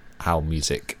locations and how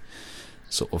music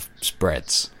sort of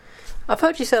spreads. I've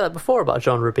heard you say that before about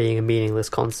genre being a meaningless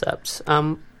concept.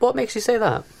 What makes you say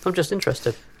that? I'm just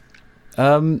interested.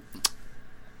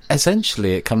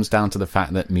 Essentially, it comes down to the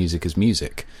fact that music is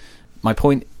music. My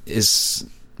point is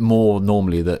more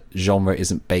normally that genre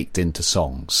isn't baked into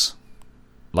songs.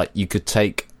 Like, you could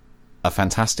take a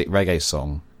fantastic reggae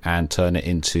song and turn it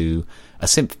into a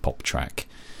synth pop track.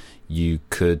 You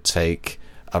could take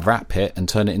a rap hit and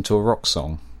turn it into a rock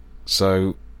song.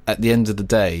 So, at the end of the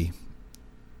day,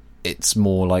 it's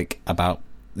more like about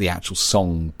the actual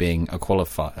song being a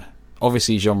qualifier.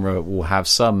 Obviously, genre will have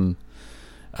some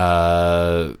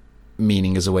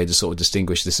meaning as a way to sort of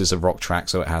distinguish, this is a rock track,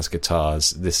 so it has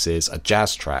guitars. This is a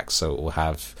jazz track, so it will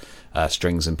have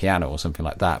strings and piano or something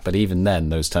like that. But even then,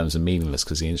 those terms are meaningless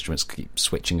because the instruments keep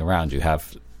switching around. You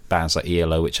have bands like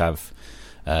ELO which have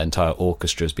entire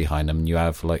orchestras behind them, and you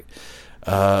have like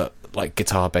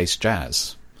guitar-based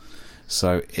jazz.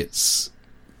 So it's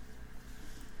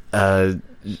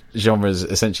genre is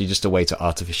essentially just a way to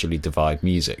artificially divide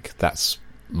music. That's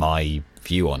my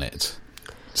view on it.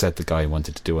 Said the guy who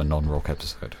wanted to do a non-rock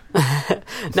episode.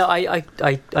 No, I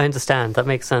understand. That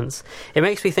makes sense. It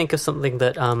makes me think of something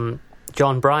that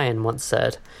John Bryan once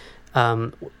said,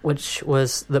 which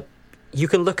was that you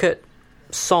can look at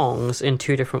songs in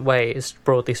two different ways,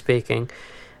 broadly speaking.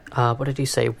 What did he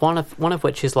say? One of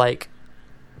which is like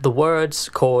the words,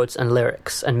 chords, and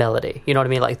lyrics and melody. You know what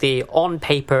I mean? Like on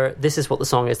paper, this is what the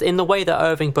song is. In the way that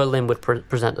Irving Berlin would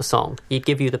present a song. He'd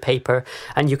give you the paper,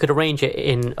 and you could arrange it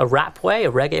in a rap way,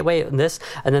 a reggae way, and this.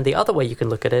 And then the other way you can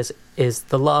look at it is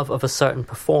the love of a certain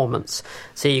performance.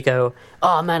 So you go,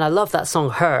 oh man, I love that song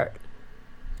Hurt,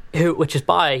 which is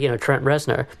by, Trent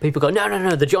Reznor. People go,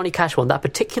 no, the Johnny Cash one, that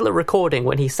particular recording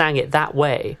when he sang it that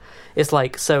way. It's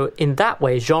like, so in that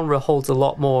way, genre holds a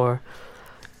lot more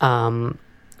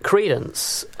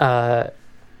credence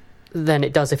than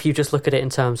it does if you just look at it in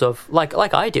terms of,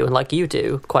 like I do and like you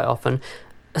do quite often,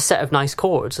 a set of nice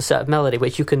chords, a set of melody,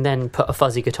 which you can then put a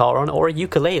fuzzy guitar on, or a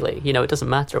ukulele. It doesn't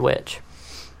matter which.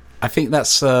 I think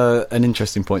that's an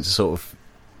interesting point to sort of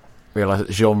realise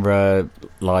that genre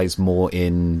lies more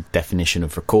in definition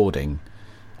of recording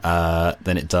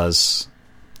than it does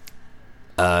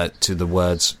to the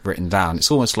words written down. It's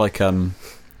almost like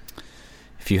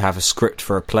if you have a script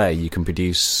for a play, you can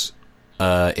produce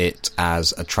it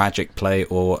as a tragic play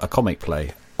or a comic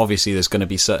play. Obviously, there's going to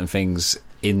be certain things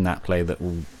in that play that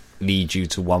will lead you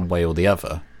to one way or the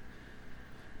other.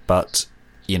 But,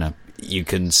 you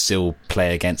can still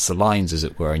play against the lines, as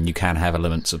it were, and you can have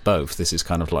elements of both. This is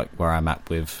kind of like where I'm at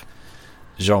with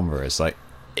genre. It's like,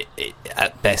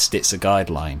 at best, it's a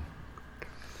guideline.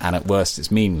 And at worst, it's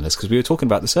meaningless. Because we were talking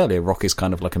about this earlier. Rock is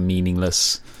kind of like a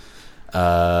meaningless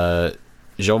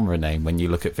genre name when you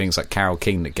look at things like Carole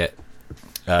King that get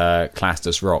classed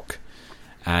as rock,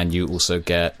 and you also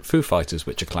get Foo Fighters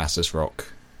which are classed as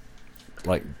rock.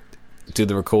 Like, do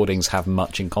the recordings have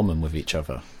much in common with each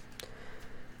other?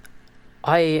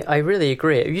 I really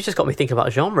agree. You just got me thinking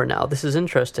about genre now. This is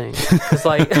interesting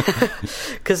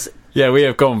because yeah, we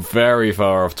have gone very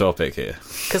far off topic here.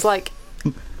 Because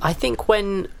I think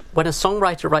when a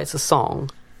songwriter writes a song,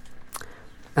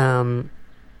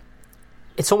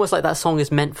 it's almost like that song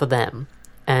is meant for them,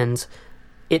 and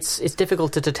it's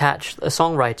difficult to detach a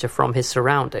songwriter from his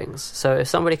surroundings. So if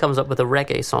somebody comes up with a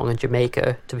reggae song in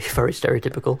Jamaica, to be very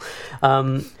stereotypical,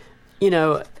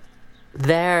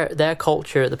 their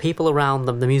culture, the people around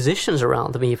them, the musicians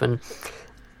around them even,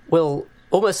 will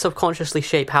almost subconsciously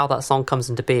shape how that song comes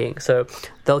into being. So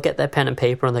they'll get their pen and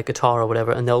paper and their guitar or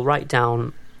whatever, and they'll write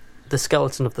down the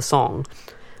skeleton of the song.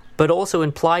 But also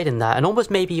implied in that, and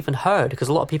almost maybe even heard, because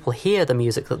a lot of people hear the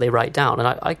music that they write down,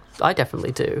 and I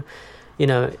definitely do.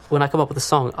 When I come up with a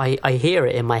song, I hear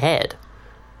it in my head.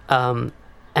 And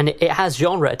it has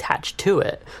genre attached to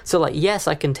it. So, yes,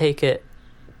 I can take it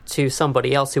to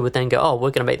somebody else who would then go, oh, we're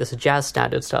going to make this a jazz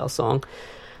standard style song.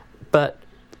 But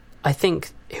I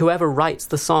think whoever writes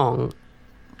the song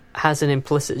has an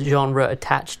implicit genre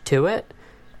attached to it.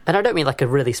 And I don't mean a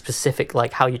really specific,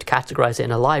 how you'd categorize it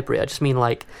in a library. I just mean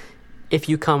if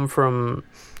you come from,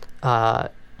 the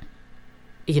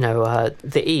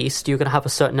East, you're going to have a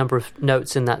certain number of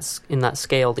notes in that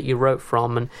scale that you wrote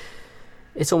from. And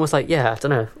it's almost I don't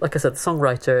know. Like I said, the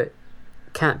songwriter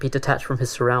can't be detached from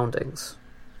his surroundings.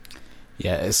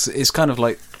 Yeah, it's kind of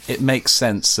like, it makes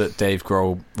sense that Dave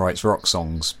Grohl writes rock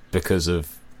songs because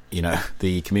of,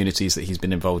 the communities that he's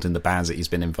been involved in, the bands that he's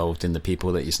been involved in, the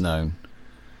people that he's known.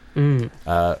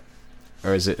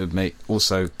 Whereas it would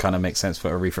also kind of make sense for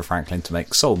Aretha Franklin to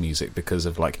make soul music because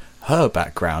of her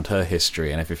background, her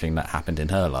history, and everything that happened in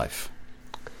her life.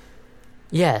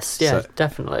 Yes, yeah, so,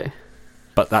 definitely.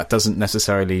 But that doesn't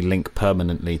necessarily link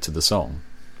permanently to the song.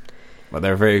 But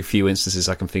there are very few instances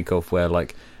I can think of where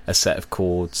a set of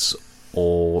chords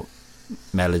or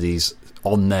melodies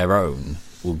on their own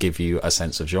will give you a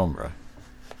sense of genre.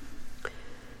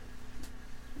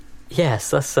 Yes,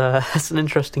 that's an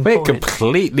interesting We're point. We're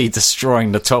completely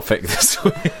destroying the topic this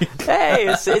week. Hey,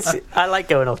 it's I like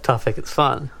going off topic. It's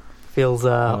fun. Feels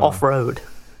off-road.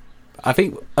 I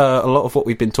think a lot of what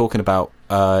we've been talking about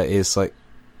is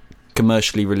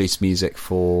commercially released music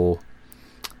for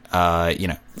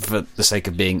for the sake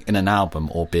of being in an album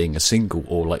or being a single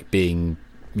or being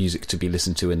music to be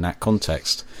listened to in that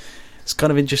context. it's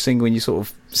kind of interesting when you sort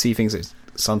of see things that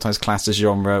sometimes classed as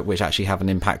genre which actually have an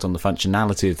impact on the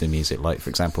functionality of the music, like for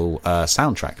example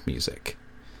soundtrack music.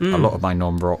 A lot of my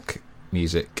non-rock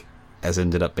music has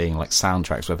ended up being like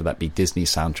soundtracks, whether that be Disney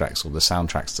soundtracks or the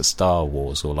soundtracks to Star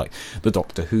Wars, or like the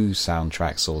Doctor Who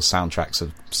soundtracks, or soundtracks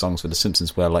of songs for The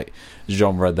Simpsons, where like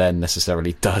genre then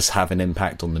necessarily does have an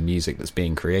impact on the music that's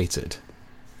being created.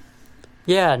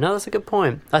 Yeah, no, that's a good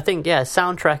point. I think,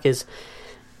 soundtrack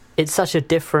it's such a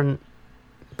different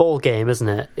ball game, isn't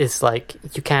it? It's like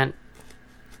you can't.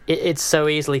 It's so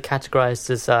easily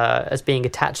categorized as being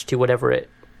attached to whatever it.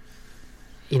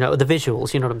 The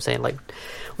visuals. You know what I'm saying? Like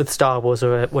with Star Wars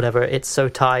or whatever, it's so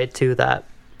tied to that.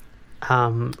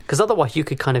 Because otherwise, you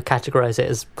could kind of categorize it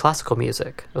as classical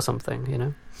music or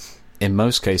something. In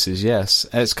most cases, yes.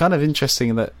 It's kind of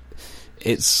interesting that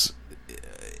it's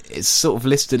sort of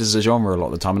listed as a genre a lot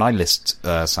of the time, and I list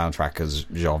soundtrack as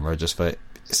genre just for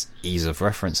ease of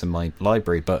reference in my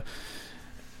library, but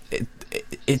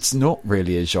it's not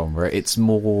really a genre. It's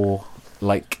more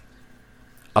like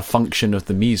a function of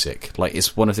the music. Like,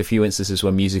 it's one of the few instances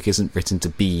where music isn't written to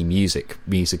be music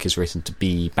is written to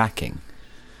be backing.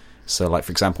 So like,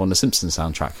 for example, on the Simpsons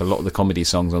soundtrack, a lot of the comedy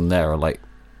songs on there are like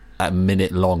a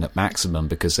minute long at maximum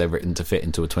because they're written to fit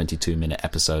into a 22-minute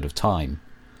episode of time.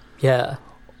 Yeah.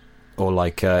 Or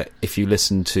like if you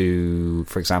listen to,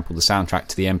 for example, the soundtrack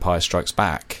to The Empire Strikes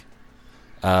Back,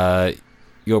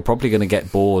 you're probably going to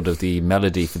get bored of the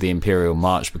melody for the Imperial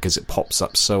March because it pops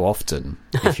up so often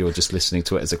if you're just listening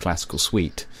to it as a classical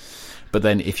suite. But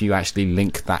then if you actually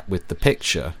link that with the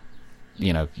picture,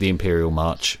 the Imperial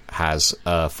March has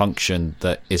a function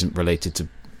that isn't related to,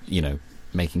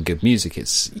 making good music.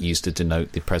 It's used to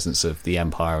denote the presence of the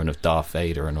Empire and of Darth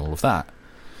Vader and all of that.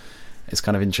 It's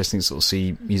kind of interesting to sort of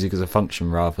see music as a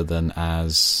function rather than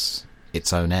as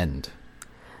its own end.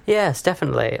 Yes,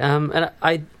 definitely. And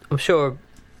I'm sure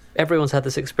everyone's had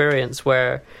this experience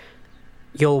where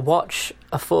you'll watch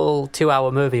a full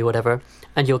 2-hour movie or whatever,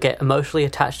 and you'll get emotionally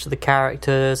attached to the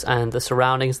characters and the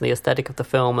surroundings and the aesthetic of the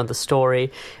film and the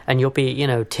story, and you'll be,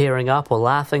 tearing up or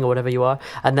laughing or whatever you are.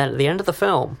 And then at the end of the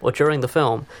film or during the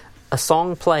film, a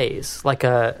song plays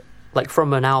like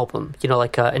from an album,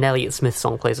 like an Elliott Smith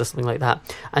song plays or something like that,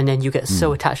 and then you get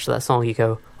so attached to that song, you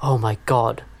go, oh my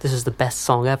god, this is the best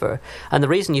song ever. And the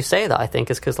reason you say that, I think,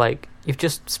 is because like you've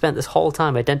just spent this whole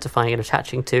time identifying and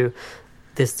attaching to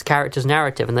this character's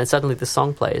narrative, and then suddenly the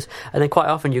song plays, and then quite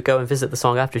often you go and visit the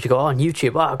song afterwards. You go on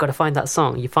YouTube, I've got to find that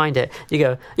song. You find it, you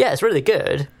go, yeah, it's really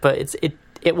good, but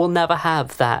it will never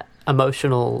have that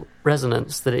emotional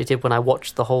resonance that it did when I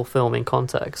watched the whole film in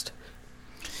context.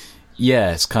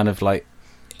 Yeah, it's kind of like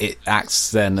it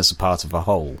acts then as a part of a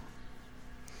whole,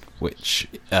 which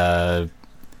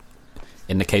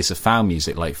in the case of found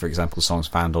music, like for example songs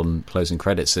found on closing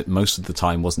credits, it most of the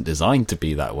time wasn't designed to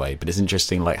be that way. But it's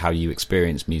interesting like how you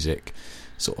experience music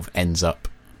sort of ends up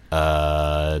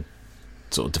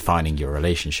sort of defining your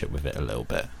relationship with it a little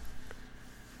bit.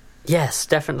 Yes,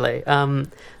 definitely.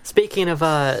 Speaking of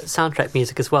soundtrack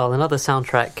music as well, another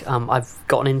soundtrack I've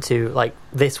gotten into like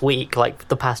this week, like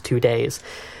the past 2 days,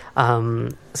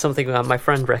 something my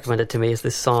friend recommended to me is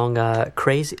this song, this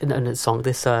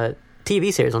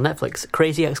TV series on Netflix,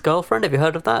 Crazy Ex-Girlfriend. Have you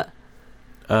heard of that?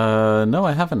 No,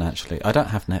 I haven't actually. I don't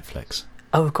have Netflix.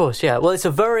 Oh, of course, yeah. Well, it's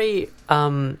a very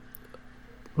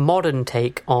modern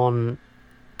take on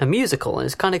a musical, and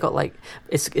it's kind of got like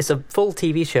it's a full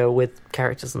TV show with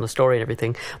characters and the story and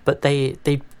everything, but they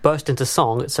burst into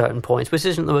song at certain points, which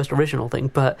isn't the most original thing,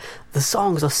 but the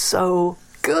songs are so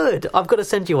good. I've got to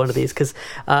send you one of these because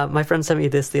my friend sent me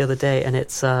this the other day, and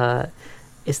it's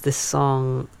this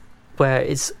song where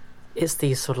it's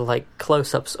these sort of like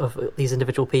close-ups of these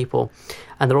individual people,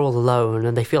 and they're all alone,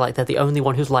 and they feel like they're the only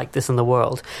one who's like this in the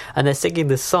world, and they're singing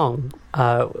this song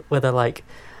where they're like,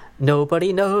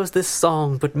 nobody knows this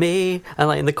song but me, and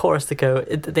like in the chorus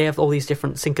they have all these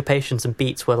different syncopations and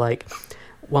beats where like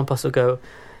one person will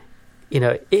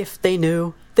go, if they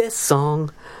knew this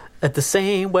song at the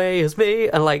same way as me,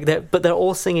 and like they're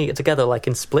all singing it together like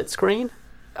in split screen.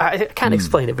 I can't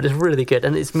explain it, but it's really good,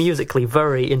 and it's musically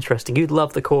very interesting. You'd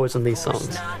love the chords on these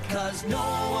songs. Not 'cause no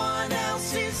one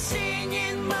else is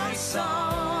singing my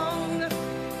song.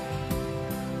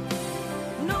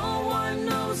 No one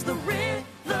knows the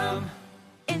rhythm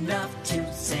enough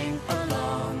to sing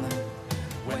along.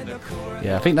 When the chorus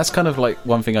Yeah, I think that's kind of like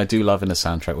one thing I do love in a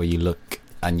soundtrack, where you look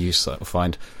and you sort of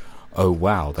find, oh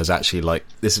wow, there's actually like,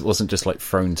 this wasn't just like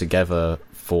thrown together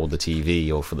for the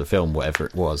TV or for the film, whatever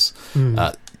it was.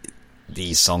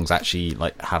 These songs actually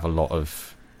like have a lot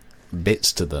of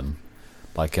bits to them.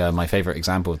 Like, my favourite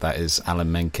example of that is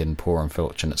Alan Menken, Poor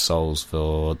Unfortunate Souls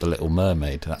for The Little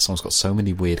Mermaid. That song's got so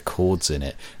many weird chords in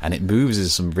it, and it moves in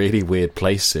some really weird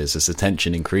places as the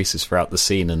tension increases throughout the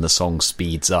scene and the song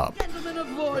speeds up. Gentlemen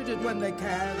avoid it when they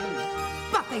can,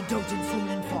 but they don't fool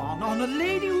and fawn on a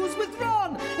lady who's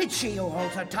withdrawn. It's she who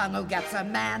holds her tongue who gets a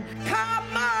man.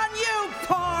 Come on, you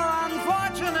poor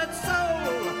unfortunate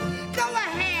soul. Go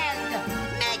ahead,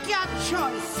 make your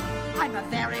choice. I'm a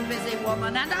very busy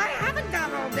woman and I haven't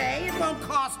got all day. It won't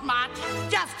cost much,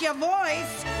 just your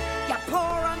voice. You poor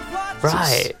unfortunate.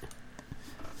 Right.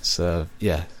 So,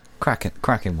 yeah,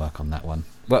 cracking work on that one.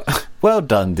 Well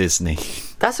done, Disney.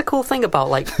 That's a cool thing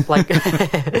about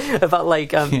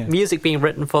music being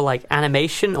written for like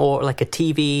animation or like a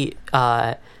TV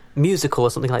musical or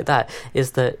something like that,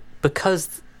 is that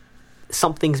because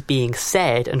something's being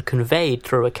said and conveyed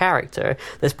through a character,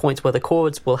 there's points where the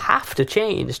chords will have to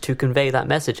change to convey that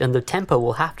message, and the tempo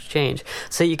will have to change.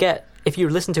 So you get, if you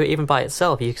listen to it even by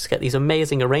itself, you just get these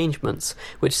amazing arrangements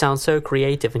which sound so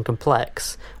creative and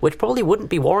complex, which probably wouldn't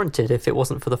be warranted if it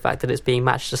wasn't for the fact that it's being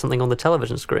matched to something on the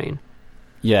television screen.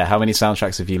 Yeah, how many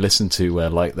soundtracks have you listened to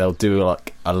where like they'll do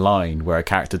like a line where a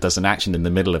character does an action in the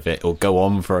middle of it, or go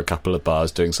on for a couple of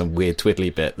bars doing some weird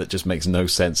twiddly bit that just makes no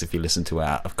sense if you listen to it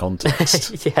out of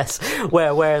context. Yes,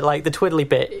 where like the twiddly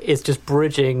bit is just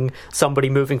bridging somebody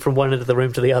moving from one end of the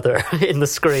room to the other in the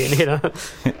screen, you know.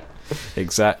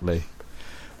 Exactly.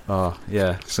 Oh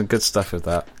yeah, some good stuff with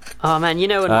that. Oh man, you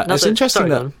know, another... it's interesting.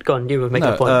 Sorry, go on, you were making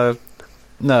a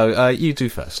point. You do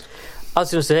first. I was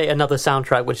going to say another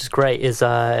soundtrack which is great is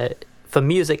for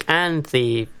music and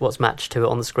what's matched to it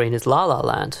on the screen is La La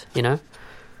Land, you know?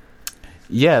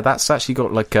 Yeah, that's actually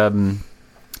got like that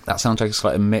soundtrack is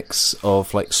like a mix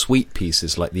of like sweet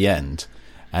pieces like the end,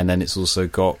 and then it's also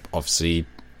got obviously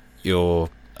your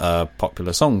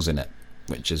popular songs in it,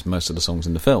 which is most of the songs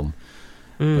in the film.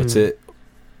 But it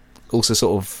also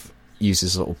sort of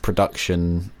uses sort of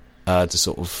production to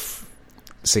sort of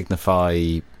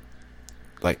signify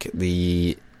like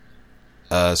the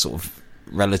sort of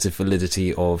relative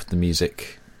validity of the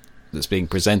music that's being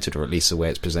presented, or at least the way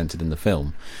it's presented in the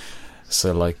film.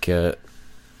 So like a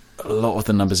lot of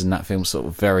the numbers in that film sort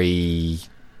of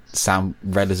sound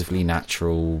relatively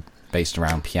natural, based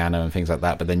around piano and things like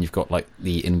that, but then you've got like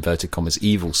the inverted commas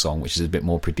evil song, which is a bit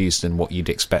more produced than what you'd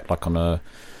expect like on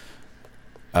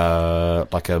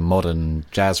a modern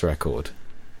jazz record.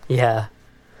 Yeah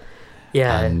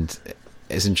And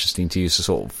it's interesting to use a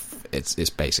sort of, it's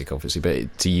basic obviously,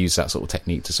 but to use that sort of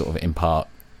technique to sort of impart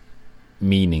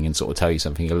meaning and sort of tell you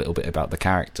something a little bit about the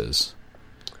characters.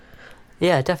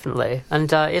 Yeah, definitely.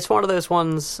 And it's one of those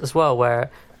ones as well where,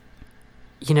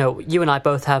 you know, you and I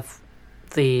both have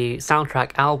the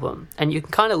soundtrack album, and you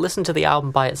can kind of listen to the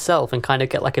album by itself and kind of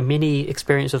get like a mini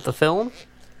experience of the film,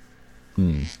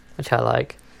 which I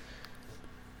like.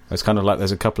 It's kind of like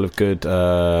there's a couple of good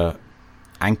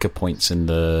anchor points in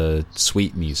the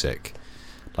sweet music.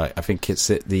 Like I think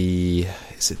it's at the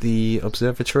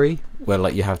observatory where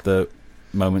like you have the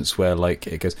moments where like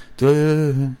it goes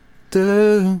da,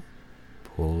 da,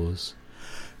 pause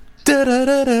da, da,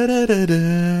 da, da, da,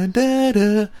 da,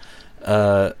 da,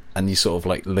 da. And you sort of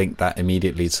like link that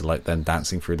immediately to like them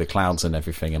dancing through the clouds and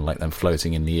everything, and like them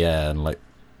floating in the air, and like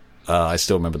I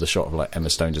still remember the shot of like Emma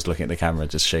Stone just looking at the camera,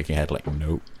 just shaking her head like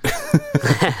nope.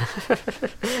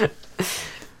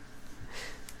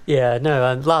 Yeah, no,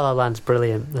 and La La Land's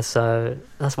brilliant. That's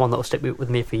one that will stick with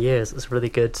me for years. It's really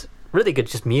good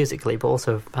just musically, but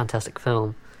also a fantastic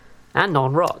film, and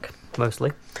non-rock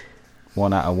mostly.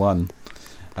 1 out of 1,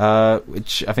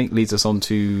 which I think leads us on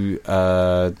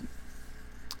to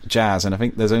jazz, and I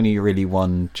think there's only really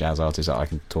one jazz artist that I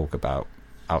can talk about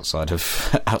outside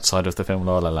of the film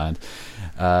La La Land,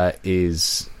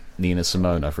 is Nina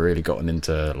Simone. I've really gotten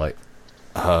into like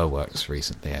her works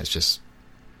recently.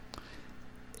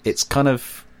 It's kind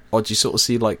of odd. You sort of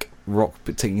see like rock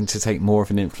take more of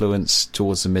an influence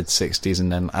towards the mid 60s,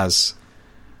 and then as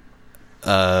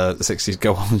the 60s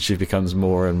go on, she becomes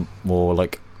more and more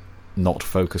like not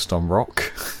focused on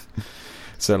rock.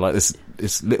 So like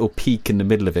this little peak in the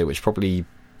middle of it, which probably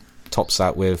tops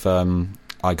out with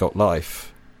I Got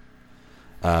Life.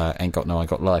 Ain't Got No I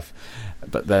Got Life.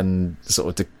 But then sort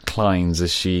of declines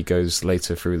as she goes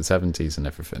later through the 70s and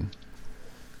everything.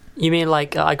 You mean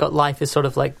like I Got Life is sort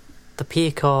of like the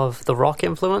peak of the rock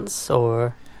influence,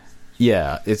 or?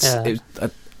 Yeah,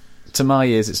 to my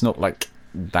ears it's not like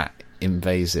that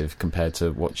invasive compared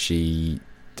to what she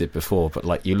did before, but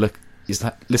like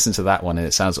listen to that one and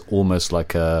it sounds almost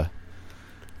like a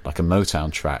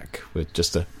Motown track with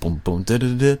just a boom boom da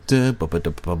da da da boom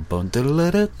boom boom boom da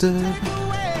da da da.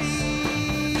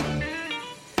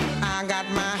 I got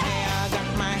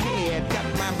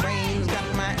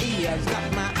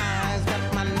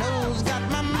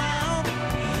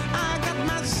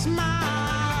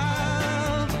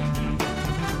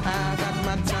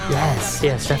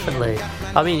Yes, definitely.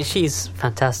 I mean, she's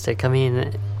fantastic. I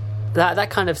mean, that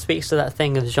kind of speaks to that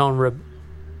thing of genre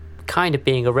kind of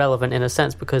being irrelevant in a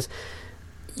sense, because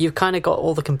you've kind of got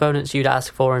all the components you'd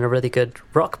ask for in a really good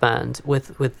rock band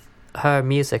with her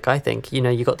music. I think, you know,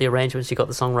 you got the arrangements, you got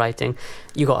the songwriting,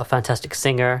 you got a fantastic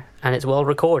singer, and it's well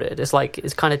recorded. It's like,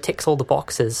 it's kind of ticks all the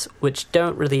boxes, which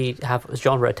don't really have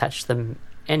genre attached to them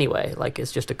anyway. Like,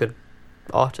 it's just a good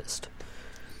artist.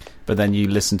 But then you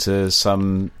listen to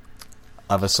some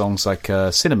other songs like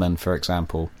Cinnamon, for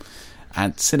example,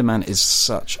 and Cinnamon is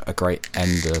such a great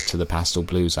ender to the Pastel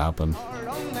Blues album.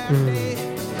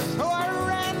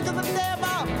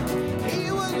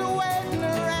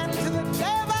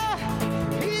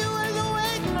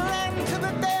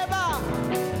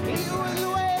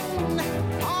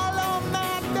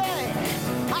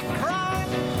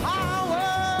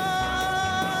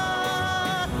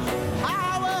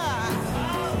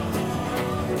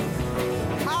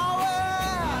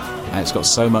 And it's got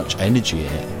so much energy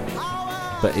in it,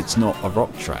 but it's not a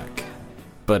rock track.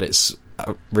 But it's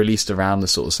released around the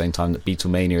sort of same time that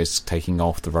Beatlemania is taking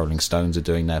off, the Rolling Stones are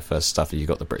doing their first stuff, and you've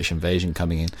got the British Invasion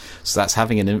coming in. So that's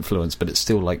having an influence, but it's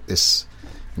still like this,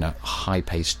 you know,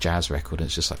 high-paced jazz record, and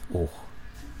it's just like, oh.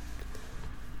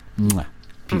 Mwah.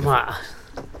 Beautiful. Mwah.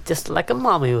 Just like a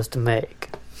mama used to make.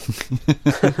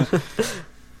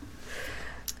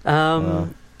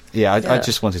 Yeah, I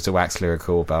just wanted to wax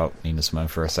lyrical about Nina Simone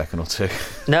for a second or two.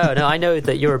 No, I know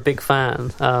that you're a big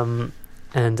fan, and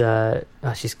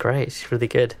she's great. She's really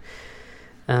good.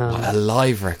 Her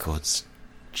live records,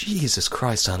 Jesus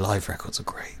Christ, her live records are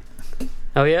great.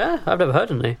 Oh yeah, I've never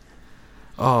heard any.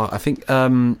 Oh, I think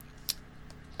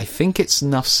it's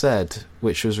Enough Said,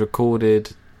 which was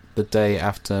recorded the day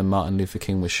after Martin Luther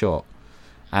King was shot,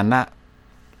 and that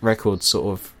record sort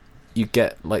of, you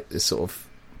get like this sort of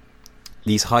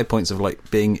these high points of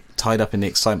like being tied up in the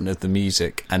excitement of the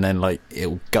music, and then like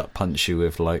it'll gut punch you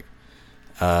with like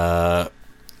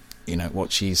you know,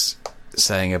 what she's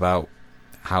saying about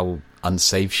how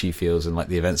unsafe she feels and like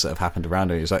the events that have happened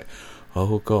around her. It's like,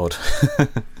 oh god.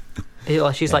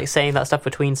 She's like saying that stuff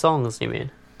between songs, you mean?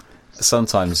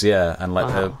 Sometimes, yeah. And like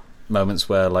the moments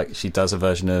where like she does a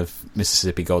version of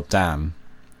Mississippi Goddamn,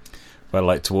 where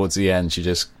like towards the end she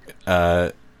just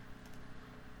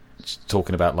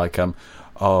talking about like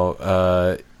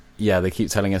yeah, they keep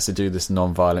telling us to do this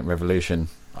non-violent revolution.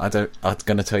 I'm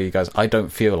gonna tell you guys, I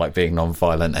don't feel like being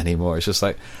non-violent anymore. It's just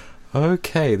like,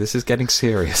 okay, this is getting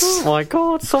serious. Oh my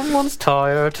god, someone's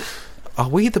tired. Are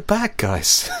we the bad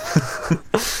guys?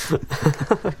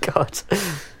 God.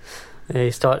 Yeah,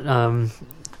 you start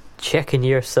checking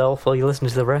yourself while you listen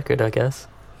to the record, I guess.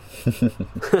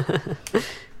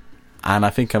 And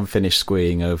I think I'm finished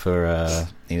squeeing over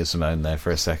Nina Simone there for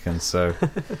a second. So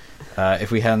if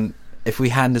we hand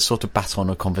this sort of baton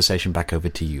of conversation back over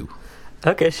to you.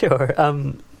 Okay, sure.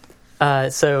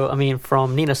 So, I mean,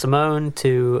 from Nina Simone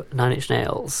to Nine Inch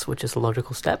Nails, which is a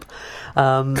logical step.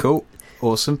 Cool.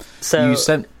 Awesome. So you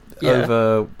sent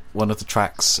over one of the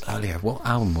tracks earlier. What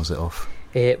album was it off?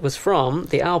 It was from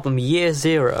the album Year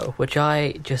Zero, which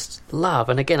I just love.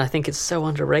 And again, I think it's so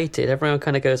underrated. Everyone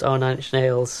kind of goes, oh, Nine Inch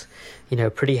Nails, you know,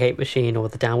 Pretty Hate Machine or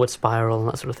The Downward Spiral and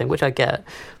that sort of thing, which I get.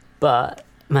 But,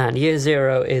 man, Year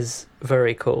Zero is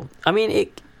very cool. I mean,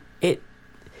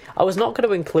 I was not going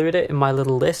to include it in my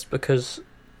little list because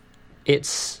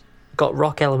it's got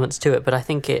rock elements to it, but I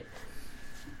think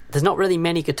there's not really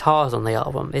many guitars on the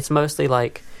album. It's mostly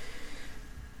like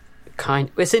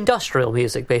it's industrial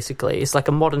music, basically. It's like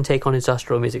a modern take on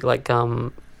industrial music, like there's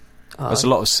a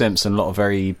lot of synths and a lot of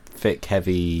very thick,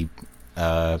 heavy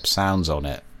sounds on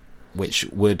it, which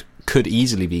could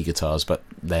easily be guitars, but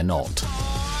they're not.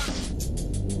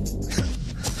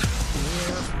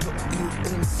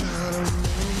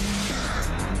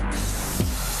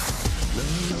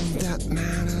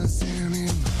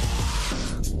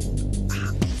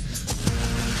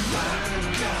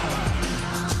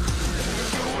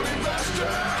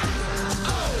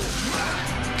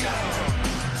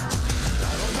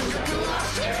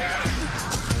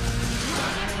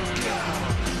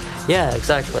 Yeah,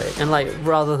 exactly. And like,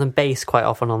 rather than bass quite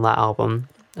often on that album,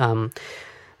 Trent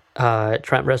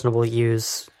Reznor will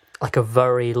use like a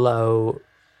very low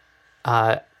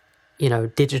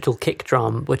digital kick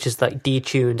drum, which is like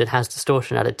detuned and has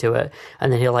distortion added to it,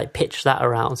 and then he'll like pitch that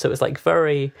around, so it's like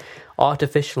very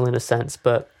artificial in a sense,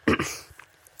 but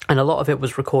and a lot of it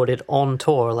was recorded on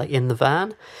tour, like in the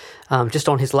van, just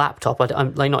on his laptop.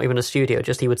 I'm like, not even a studio,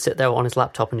 just he would sit there on his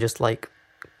laptop and just like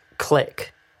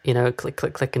click,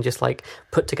 click, and just like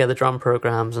put together drum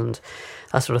programs and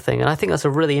that sort of thing. And I think that's a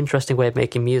really interesting way of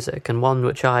making music, and one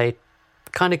which I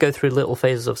kind of go through little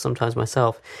phases of sometimes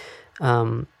myself.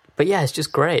 But yeah, it's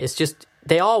just great. It's just,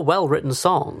 they are well-written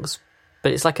songs,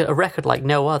 but it's like a record like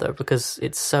no other because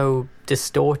it's so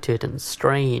distorted and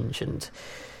strange and,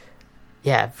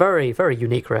 yeah, very, very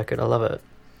unique record. I love it.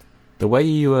 The way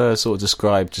you sort of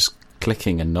describe just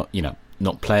clicking and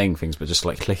not playing things, but just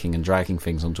like clicking and dragging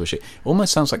things onto a sheet,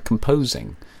 almost sounds like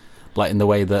composing, like in the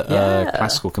way that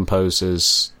classical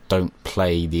composers don't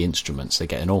play the instruments. They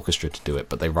get an orchestra to do it,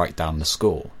 but they write down the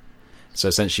score. So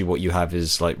essentially what you have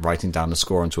is like writing down the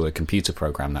score onto a computer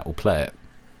program that will play it.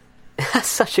 That's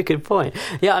such a good point.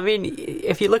 Yeah, I mean,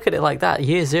 if you look at it like that,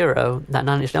 Year Zero, that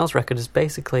Nine Inch Nails record, is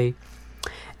basically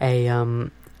it's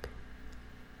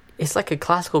like a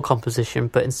classical composition,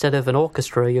 but instead of an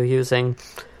orchestra, you're using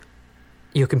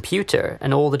your computer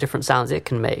and all the different sounds it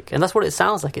can make. And that's what it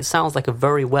sounds like. It sounds like a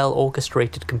very well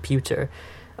orchestrated computer.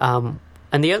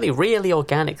 And the only really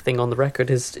organic thing on the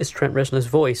record is Trent Reznor's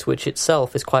voice, which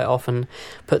itself is quite often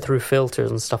put through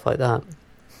filters and stuff like that.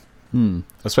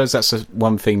 I suppose that's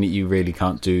one thing that you really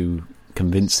can't do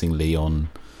convincingly on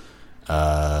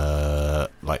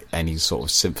like any sort of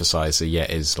synthesizer yet,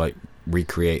 is like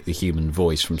recreate the human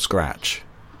voice from scratch.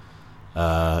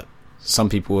 Some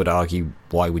people would argue,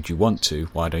 why would you want to?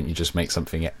 Why don't you just make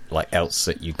something like else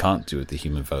that you can't do with the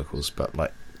human vocals? But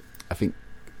like, I think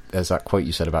there's that quote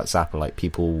you said about Zappa, like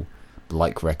people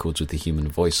like records with the human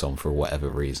voice on for whatever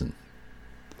reason.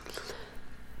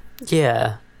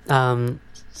 Yeah. So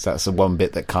that's the one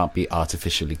bit that can't be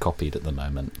artificially copied at the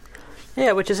moment.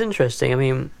 Yeah, which is interesting. I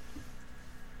mean,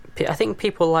 I think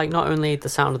people like not only the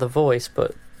sound of the voice,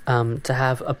 but to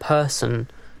have a person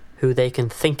who they can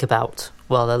think about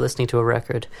while they're listening to a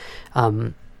record,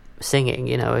 singing.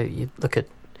 You know, you look at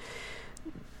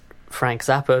Frank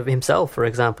Zappa himself, for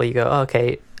example. You go, oh,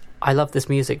 okay, I love this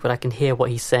music, but I can hear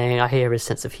what he's saying. I hear his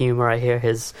sense of humor. I hear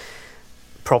his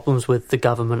problems with the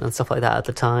government and stuff like that at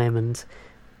the time, and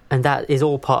that is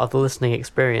all part of the listening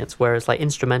experience. Whereas like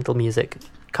instrumental music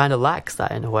kind of lacks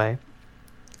that in a way.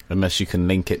 Unless you can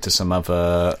link it to some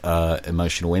other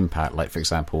emotional impact, like, for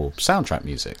example, soundtrack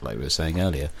music, like we were saying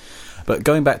earlier. But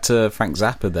going back to Frank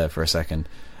Zappa there for a second,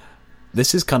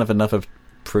 this is kind of another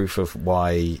proof of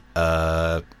why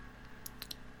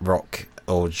rock,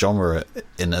 or genre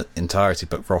in entirety,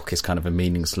 but rock is kind of a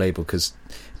meaningless label, because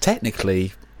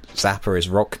technically Zappa is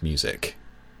rock music.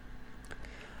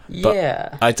 Yeah.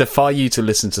 But I defy you to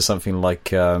listen to something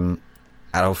like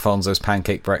Alfonso's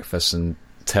Pancake Breakfast and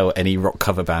tell any rock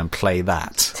cover band play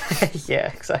that.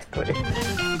 Yeah, exactly.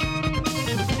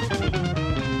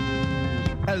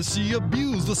 As she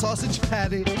abused the sausage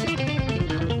patty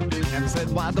and said,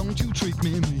 why don't you treat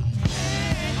me mean?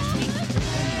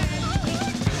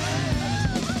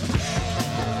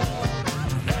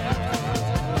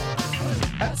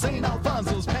 At St.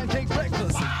 Alfonso's Pancake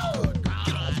Breakfast,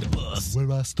 get off the bus,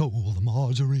 where I stole the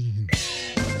margarine.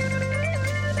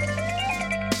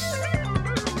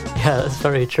 Yeah, that's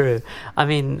very true. I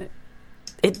mean,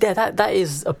 that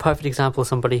is a perfect example of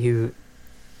somebody who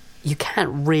you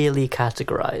can't really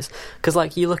categorize. Because,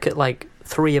 like, you look at, like,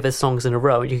 3 of his songs in a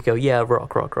row and you go, yeah,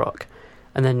 rock, rock, rock.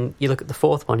 And then you look at the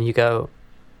 4th one and you go,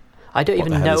 I don't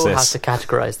even know how to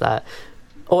categorize that.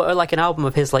 Or like an album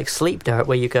of his, like, Sleep Dirt,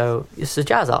 where you go, it's a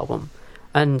jazz album.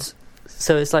 And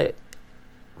so it's like,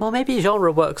 well, maybe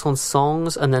genre works on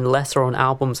songs and then lesser on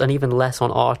albums and even less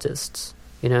on artists,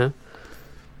 you know?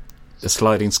 The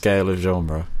sliding scale of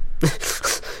genre.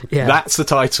 Yeah, that's the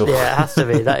title. Yeah, it has to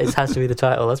be. Has to be the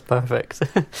title. That's perfect.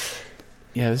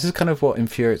 Yeah, this is kind of what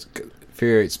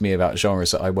infuriates me about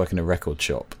genres. That I work in a record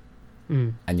shop,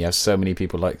 and you have so many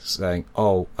people like saying,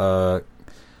 "Oh,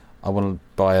 I want to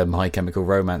buy a My Chemical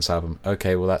Romance album."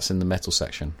 Okay, well that's in the metal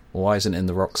section. Well, why isn't it in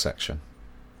the rock section?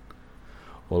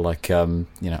 Or like, I want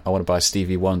to buy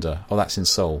Stevie Wonder. Oh, that's in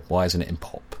soul. Why isn't it in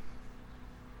pop?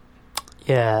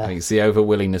 Yeah. I think it's the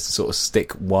over-willingness to sort of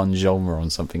stick one genre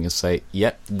on something and say,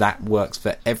 yep, that works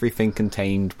for everything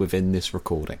contained within this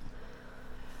recording.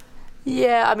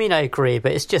 Yeah, I mean, I agree,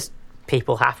 but it's just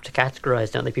people have to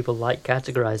categorise, don't they? People like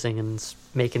categorising and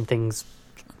making things,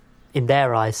 in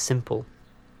their eyes, simple.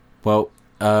 Well,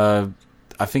 I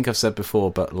think I've said before,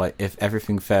 but like, if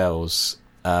everything fails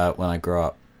when I grow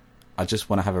up, I just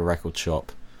want to have a record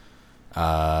shop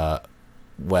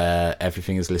where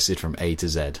everything is listed from A to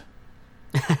Z.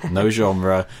 No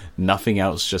genre, nothing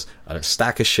else, just a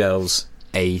stack of shelves,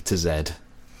 A to Z.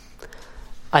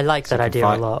 I like that idea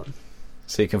a lot.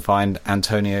 So you can find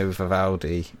Antonio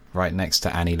Vivaldi right next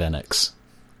to Annie Lennox,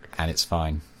 and it's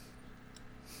fine.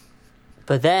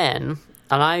 But then,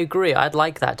 and I agree, I'd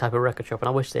like that type of record shop, and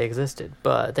I wish they existed,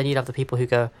 but then you'd have the people who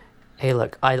go, hey,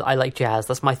 look, I like jazz.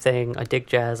 That's my thing. I dig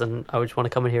jazz, and I just want to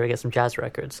come in here and get some jazz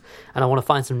records. And I want to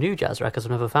find some new jazz records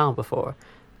I've never found before.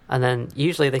 And then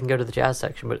usually they can go to the jazz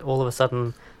section, but all of a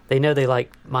sudden they know they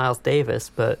like Miles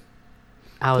Davis, but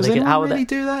how are Does they anyone how are really they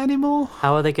do that anymore?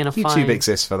 how are they going to YouTube find?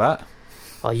 exists for that.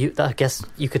 Well, I guess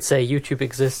you could say YouTube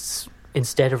exists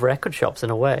instead of record shops in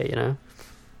a way, you know.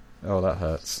 Oh, that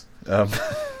hurts.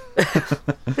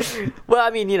 Well,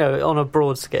 I mean, you know, on a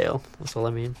broad scale. That's all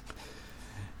I mean.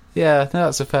 Yeah, no,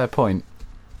 that's a fair point.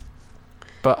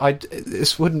 But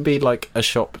this wouldn't be like a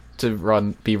shop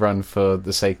to be run for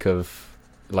the sake of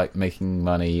like making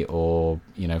money or,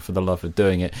 you know, for the love of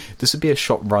doing it. This would be a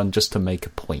shop run just to make a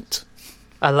point.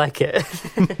 I like it.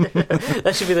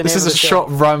 That should be the name. This is of a the shop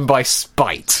run by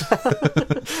spite.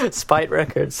 Spite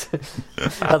Records.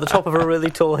 At the top of a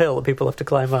really tall hill that people have to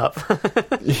climb up.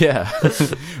 Yeah.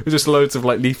 With just loads of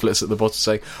like leaflets at the bottom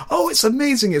saying, oh, it's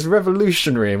amazing, it's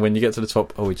revolutionary, and when you get to the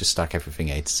top, oh, we just stack everything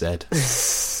A to Z.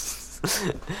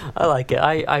 I like it.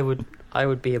 I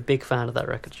would be a big fan of that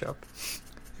record shop.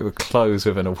 It would close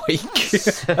within a week.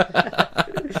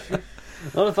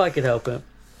 Not if I could help it.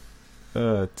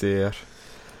 Oh dear.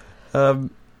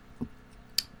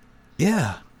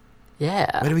 Yeah.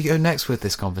 Yeah. Where do we go next with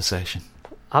this conversation?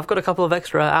 I've got a couple of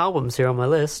extra albums here on my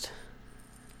list.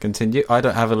 Continue. I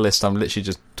don't have a list. I'm literally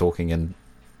just talking and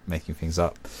making things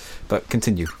up. But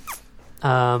continue.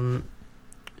 The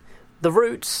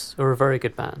Roots are a very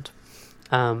good band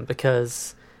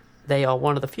because they are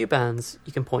one of the few bands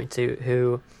you can point to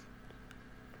who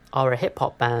are a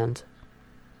hip-hop band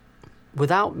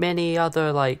without many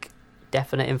other like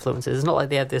definite influences. It's not like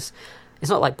they have this. It's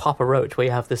not like Papa Roach where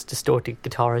you have this distorted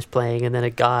guitarist playing and then a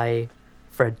guy,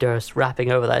 Fred Durst,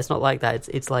 rapping over that. It's not like that.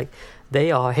 It's like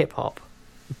they are hip hop,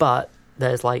 but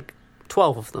there's like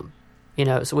 12 of them, you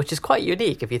know. So which is quite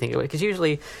unique if you think of it, because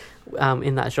usually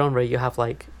in that genre you have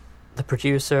like the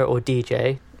producer or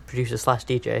DJ,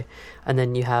 producer/DJ, and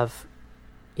then you have,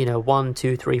 you know, 1,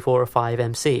 2, 3, 4, or 5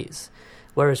 MCs.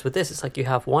 Whereas with this, it's like you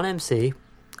have one MC,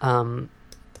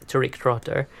 Tariq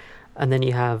Trotter, and then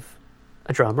you have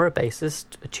a drummer, a bassist,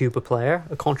 a tuba player,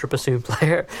 a contrabassoon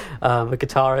player, a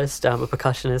guitarist, a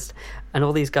percussionist, and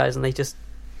all these guys, and they just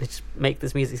make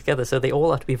this music together. So they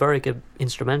all have to be very good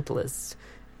instrumentalists,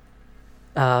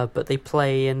 but they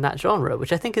play in that genre,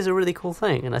 which I think is a really cool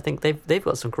thing. And I think they've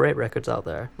got some great records out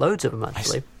there, loads of them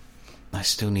actually. I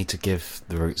still need to give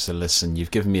The Roots a listen.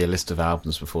 You've given me a list of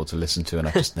albums before to listen to, and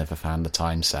I've just never found the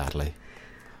time, sadly.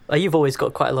 You've always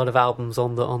got quite a lot of albums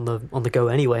on the go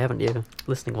anyway, haven't you,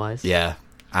 listening wise? Yeah,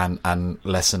 and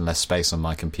less space on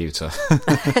my computer.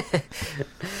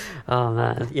 Oh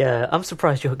man, yeah. I'm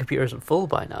surprised your computer isn't full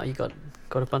by now. You got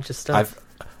a bunch of stuff.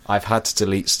 I've had to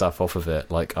delete stuff off of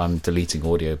it. Like I'm deleting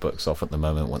audiobooks off at the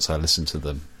moment once I listen to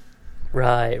them.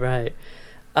 Right.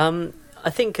 I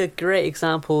think a great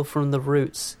example from The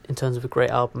Roots in terms of a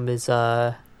great album is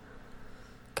God,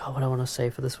 what do I want to say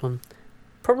for this one?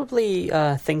 Probably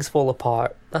Things Fall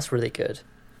Apart. That's really good.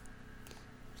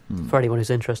 For anyone who's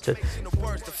interested.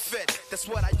 That's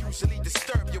what I usually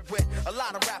disturb you with. A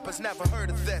lot of rappers never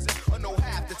heard of this, or know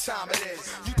half the time it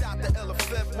is. You doubt the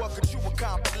elephant, what could you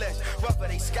accomplish? Whether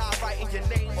they skywriting your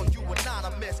name or you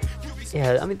anonymous.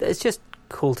 Yeah, I mean, it's just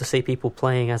cool to see people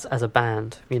playing as a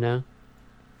band, you know?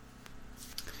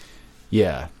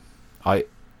 Yeah.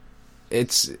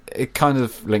 It kind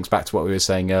of links back to what we were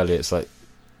saying earlier. It's like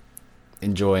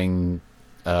enjoying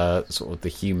sort of the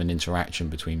human interaction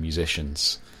between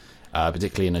musicians,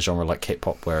 particularly in a genre like hip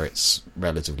hop where it's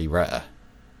relatively rare.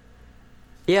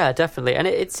 Yeah, definitely, and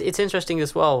it's interesting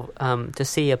as well to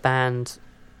see a band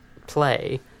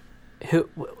play,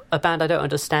 a band I don't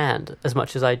understand as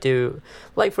much as I do.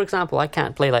 Like for example, I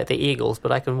can't play like the Eagles,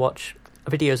 but I can watch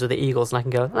videos of the Eagles and I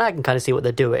can go, I can kind of see what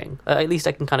they're doing. At least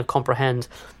I can kind of comprehend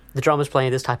the drummers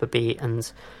playing this type of beat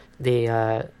and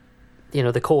the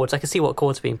the chords. I can see what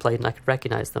chords are being played and I could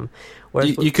recognise them.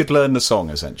 Whereas you could learn the song,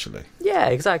 essentially. Yeah,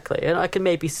 exactly. And I can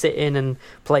maybe sit in and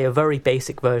play a very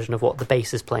basic version of what the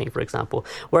bass is playing, for example.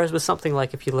 Whereas with something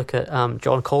like if you look at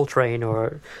John Coltrane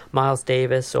or Miles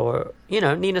Davis or,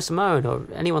 Nina Simone or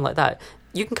anyone like that,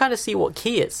 you can kind of see what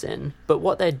key it's in, but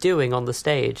what they're doing on the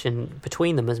stage and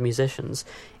between them as musicians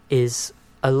is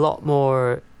a lot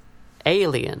more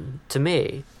alien to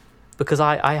me. Because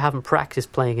I haven't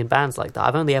practiced playing in bands like that.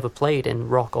 I've only ever played in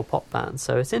rock or pop bands,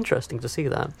 so it's interesting to see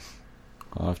that.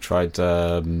 I've tried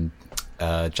jamming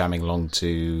along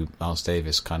to Miles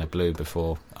Davis, Kind of Blue,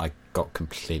 before I got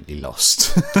completely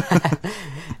lost.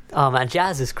 Oh man,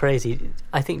 jazz is crazy.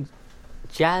 I think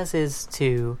jazz is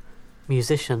to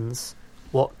musicians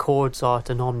what chords are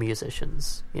to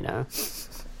non-musicians,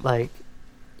 Like,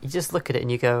 you just look at it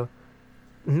and you go,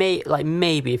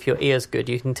 maybe if your ear's good,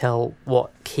 you can tell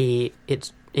what key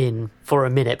it's in for a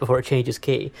minute before it changes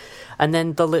key, and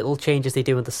then the little changes they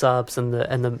do with the subs and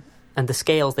the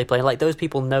scales they play. Like, those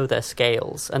people know their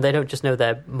scales, and they don't just know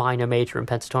their minor, major, and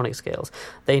pentatonic scales.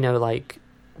 They know, like,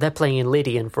 they're playing in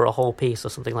Lydian for a whole piece or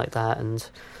something like that, and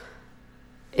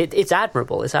it's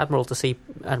admirable. It's admirable to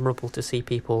see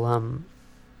people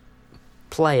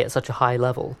play at such a high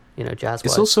level, jazz-wise.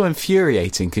 It's also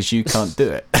infuriating because you can't do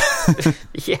it.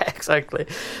 Yeah, exactly.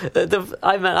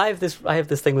 I have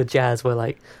this thing with jazz where,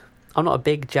 like, I'm not a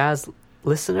big jazz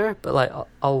listener, but, like,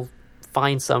 I'll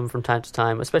find some from time to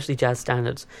time, especially jazz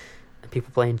standards and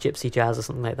people playing gypsy jazz or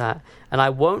something like that, and I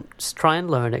won't try and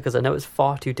learn it because I know it's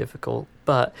far too difficult,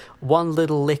 but one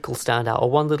little lick will stand out, or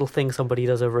one little thing somebody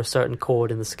does over a certain chord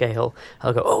in the scale,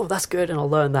 I'll go, oh, that's good, and I'll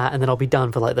learn that, and then I'll be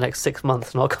done for, like, the next 6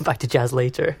 months, and I'll come back to jazz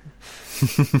later.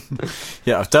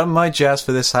 Yeah, I've done my jazz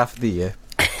for this half of the year.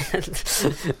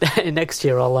 Next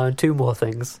year I'll learn 2 more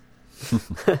things.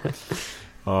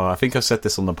 Oh, I think I've said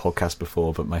this on the podcast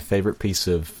before, but my favourite piece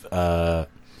of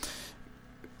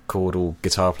chordal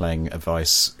guitar playing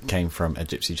advice came from a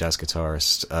gypsy jazz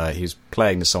guitarist. He was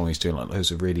playing the song, he was doing like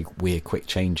loads of really weird quick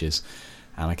changes,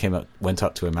 and I went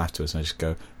up to him afterwards and I just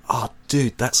go, oh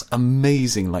dude, that's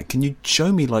amazing, like, can you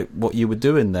show me like what you were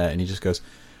doing there? And he just goes,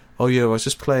 oh yeah, I was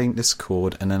just playing this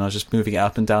chord and then I was just moving it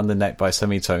up and down the neck by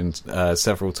semitones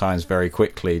several times very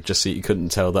quickly, just so you couldn't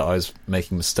tell that I was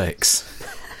making mistakes.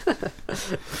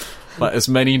 Like, as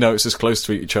many notes as close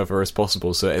to each other as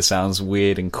possible so it sounds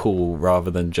weird and cool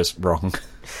rather than just wrong.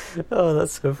 Oh,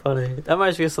 that's so funny. That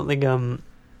reminds me of something.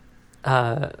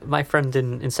 My friend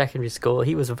in secondary school,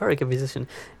 he was a very good musician.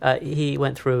 He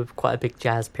went through quite a big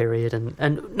jazz period, and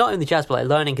not only jazz, but like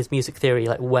learning his music theory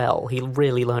like well. He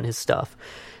really learned his stuff.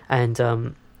 And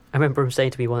I remember him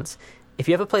saying to me once, if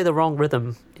you ever play the wrong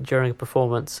rhythm during a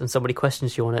performance and somebody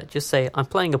questions you on it, just say, I'm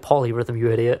playing a polyrhythm,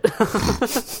 you idiot.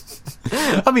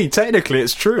 I mean, technically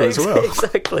it's true as well.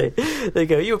 Exactly. There you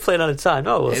go, you were playing out of time.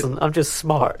 Oh, listen, I'm just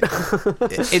smart.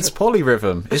 It's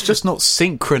polyrhythm. It's just not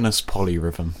synchronous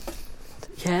polyrhythm.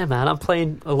 Yeah, man, I'm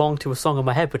playing along to a song in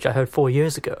my head which I heard 4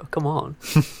 years ago. Come on.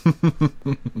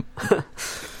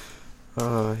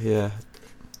 Oh, yeah.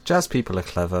 Jazz people are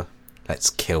clever.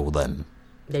 Let's kill them.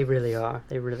 They really are.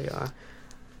 They really are.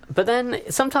 But then,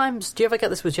 sometimes, do you ever get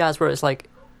this with jazz where it's like,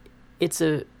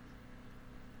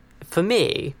 for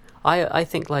me, I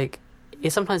think like,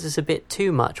 sometimes it's a bit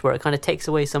too much, where it kind of takes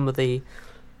away some of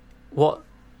what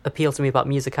appealed to me about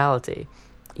musicality.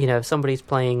 If somebody's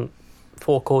playing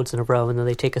 4 chords in a row and then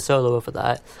they take a solo over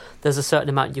that, there's a certain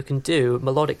amount you can do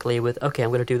melodically with, okay,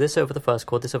 I'm going to do this over the first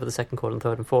chord, this over the second chord, and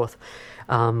third and fourth.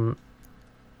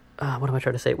 What am I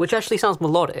trying to say? Which actually sounds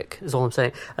melodic, is all I'm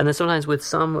saying. And then sometimes with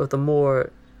some of the more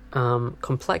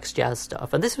complex jazz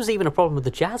stuff, and this was even a problem with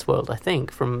the jazz world, I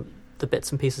think, from the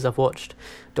bits and pieces I've watched,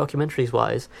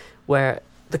 documentaries-wise, where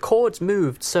the chords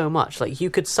moved so much. Like, you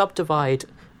could subdivide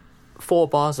 4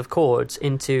 bars of chords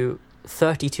into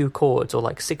 32 chords or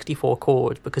like 64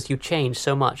 chords because you change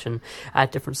so much and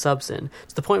add different subs in,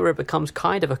 to the point where it becomes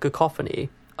kind of a cacophony,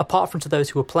 apart from to those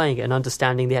who are playing it and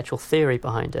understanding the actual theory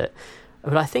behind it.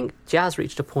 But I think jazz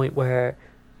reached a point where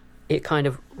it kind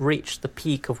of reached the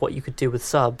peak of what you could do with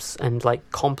subs and like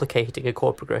complicating a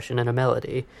chord progression and a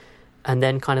melody, and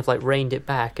then kind of like reined it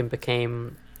back and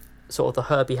became sort of the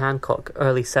Herbie Hancock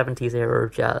early 70s era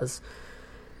of jazz.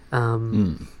 But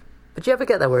do you ever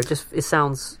get that where it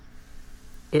sounds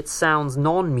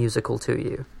non-musical to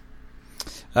you?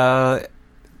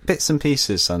 Bits and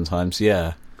pieces sometimes,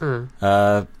 yeah.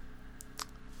 But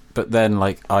then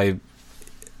like I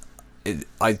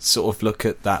sort of look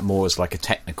at that more as like a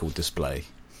technical display.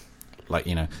 Like,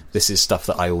 this is stuff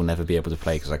that I will never be able to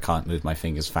play because I can't move my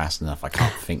fingers fast enough. I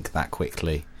can't think that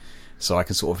quickly. So I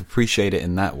can sort of appreciate it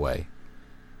in that way.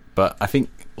 But I think,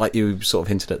 like you sort of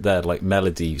hinted at there, like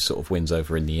melody sort of wins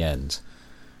over in the end,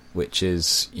 which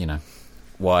is,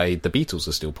 why the Beatles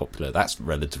are still popular. That's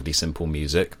relatively simple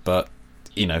music, but,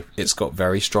 it's got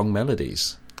very strong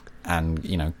melodies. And,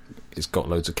 it's got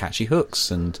loads of catchy hooks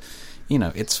and...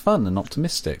 it's fun and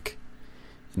optimistic.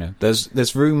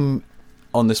 There's room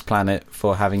on this planet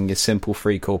for having your simple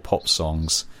 3-chord pop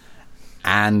songs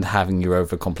and having your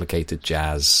overcomplicated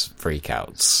jazz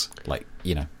freakouts. Like,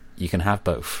 you can have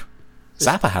both.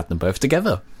 Zappa had them both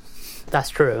together. That's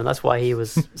true, and that's why he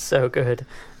was so good.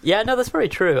 Yeah, no, that's very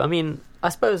true. I mean, I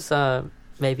suppose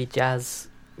maybe jazz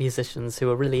musicians who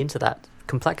are really into that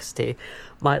complexity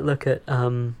might look at...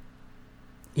 our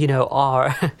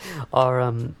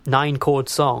 9-chord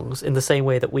songs in the same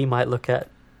way that we might look at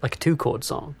like a 2-chord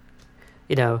song.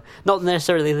 Not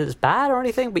necessarily that it's bad or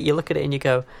anything, but you look at it and you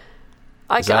go,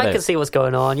 I can see what's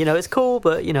going on. You know, it's cool,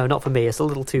 but, you know, not for me. It's a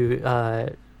little too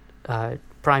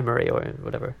primary or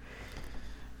whatever.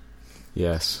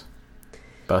 Yes.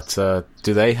 But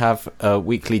do they have a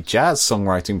weekly jazz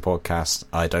songwriting podcast?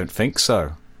 I don't think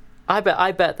so. I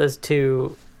bet there's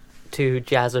two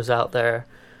jazzers out there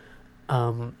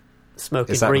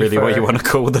smoking Is that reefer. really what you want to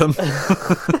call them?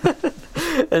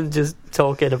 And just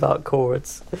talking about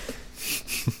chords.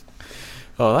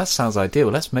 Oh, that sounds ideal.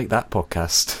 Let's make that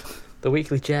podcast. The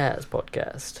Weekly Jazz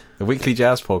Podcast. The Weekly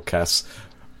Jazz Podcast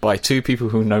by two people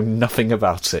who know nothing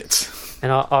about it.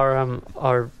 And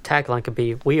our tagline could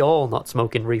be, "We all not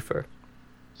smoking reefer."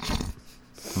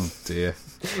 Oh dear.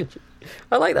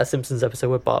 I like that Simpsons episode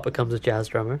where Bart becomes a jazz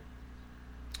drummer.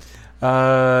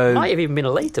 Might Might have even been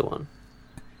a later one.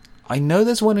 I know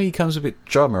there's one where he becomes a bit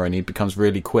drummer and he becomes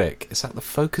really quick. Is that the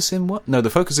focusing one? No, the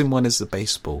focusing one is the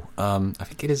baseball. I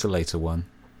think it is a later one.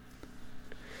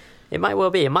 It might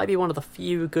well be. It might be one of the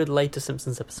few good later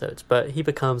Simpsons episodes. But he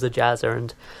becomes a jazzer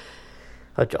and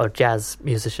a jazz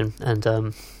musician. And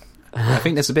I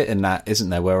think there's a bit in that, isn't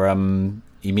there, where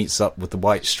he meets up with the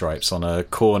White Stripes on a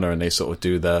corner and they sort of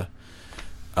do the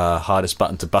hardest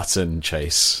button to button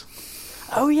chase.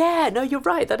 oh yeah, no, you're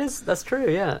right. That's true.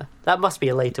 Yeah, that must be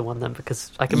a later one then,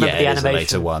 because I can remember the it is a animation.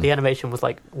 later one. The animation was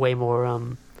like way more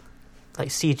like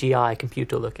CGI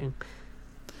computer looking.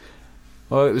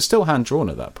 Well, it was still hand drawn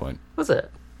at that point. Was it?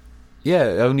 Yeah,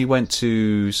 it only went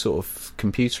to sort of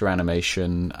computer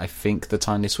animation, I think, the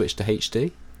time they switched to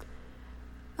HD.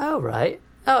 Oh right.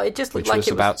 Oh, it just looked Which like was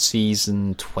it about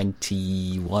season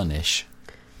 21-ish.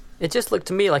 It just looked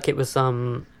to me like it was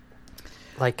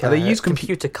like They used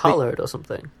computer colored or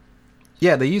something.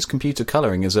 Yeah, they used computer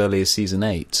colouring as early as season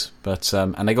 8, but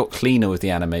and they got cleaner with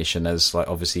the animation as, like,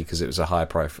 obviously because it was a high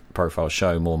profile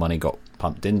show, more money got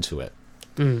pumped into it.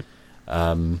 Mm.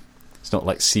 It's not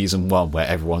like season 1 where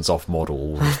everyone's off model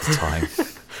all of the time.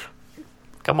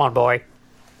 Come on, boy.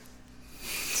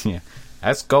 Yeah.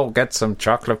 Let's go get some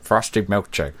chocolate frosty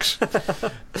milkshakes.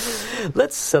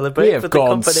 Let's We celebrate have with the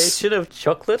gone combination of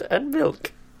chocolate and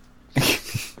milk.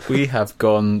 We have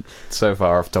gone so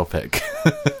far off topic.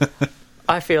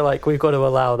 I feel like we've got to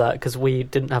allow that because we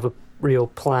didn't have a real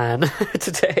plan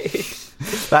today.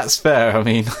 That's fair. I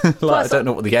mean, I Plus, don't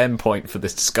know what the end point for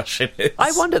this discussion is.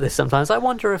 I wonder this sometimes. I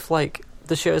wonder if, like,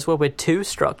 the shows where we're too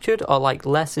structured are, like,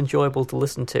 less enjoyable to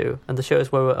listen to, and the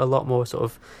shows where we're a lot more sort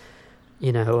of,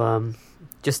 you know,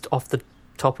 just off the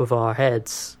top of our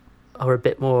heads are a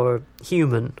bit more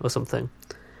human or something.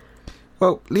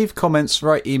 Well, leave comments,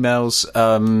 write emails,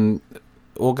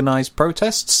 organise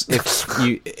protests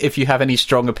if you have any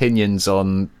strong opinions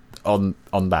on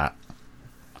that,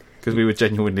 because we would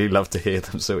genuinely love to hear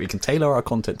them so we can tailor our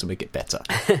content to make it better.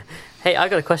 Hey, I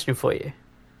got a question for you.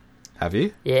 Have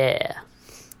you? Yeah.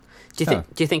 Do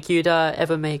you think you'd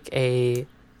ever make a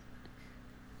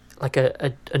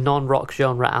non-rock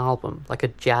genre album, like a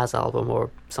jazz album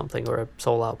or something, or a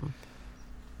soul album?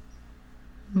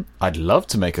 I'd love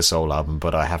to make a soul album,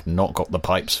 but I have not got the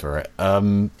pipes for it.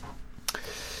 I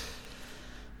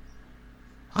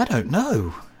don't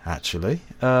know, actually.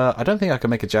 I don't think I can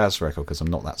make a jazz record because I'm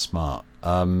not that smart.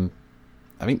 I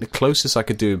think the closest I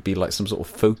could do would be like some sort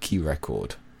of folky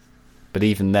record. But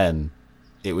even then,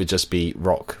 it would just be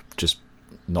rock, just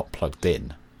not plugged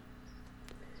in.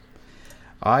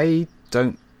 I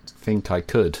don't think I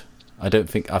could. I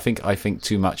think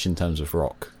too much in terms of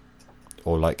rock.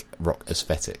 Or like rock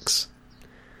aesthetics.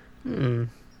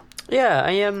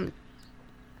 Yeah,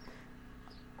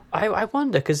 I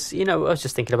wonder, because, you know, I was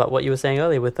just thinking about what you were saying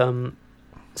earlier with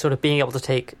sort of being able to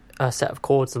take a set of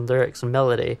chords and lyrics and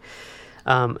melody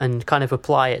and kind of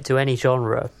apply it to any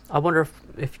genre. I wonder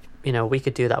if you know, we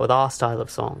could do that with our style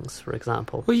of songs, for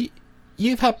example. Well,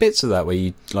 you've had bits of that where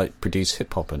you like produce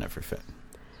hip hop and everything.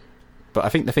 But I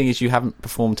think the thing is, you haven't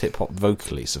performed hip hop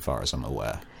vocally, so far as I'm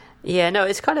aware. Yeah, no,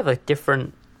 it's kind of a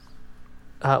different,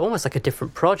 almost like a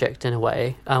different project in a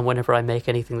way, whenever I make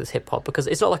anything that's hip-hop, because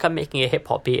it's not like I'm making a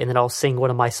hip-hop beat and then I'll sing one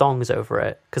of my songs over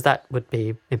it, because that would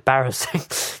be embarrassing.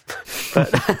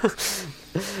 But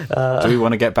do we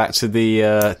want to get back to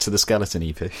the Skeleton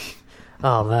EP?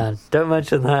 Oh man, don't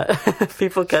mention that.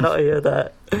 People cannot hear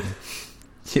that.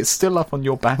 It's still up on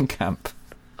your Bandcamp.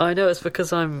 I know, it's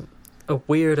because I'm a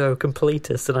weirdo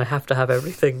completist and I have to have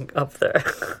everything up there.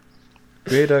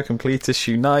 Weirdo completists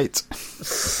unite.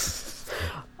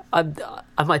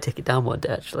 I might take it down one day,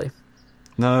 actually.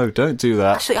 No, don't do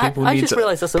that. Actually, I just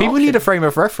realised that's an people option. need a frame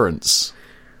of reference.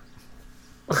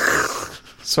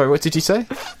 Sorry, what did you say?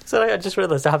 So I just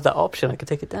realised I have that option. I could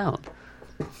take it down.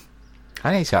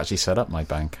 I need to actually set up my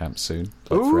Bandcamp soon.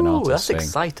 Ooh, for an artist that's thing.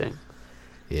 exciting.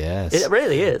 Yes. It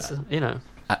really is, you know.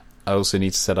 I also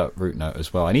need to set up Root Note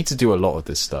as well. I need to do a lot of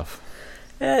this stuff.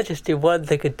 Yeah, just do one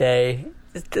thing a day.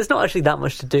 There's not actually that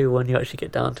much to do when you actually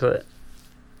get down to it.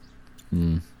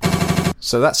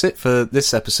 So that's it for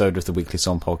this episode of the Weekly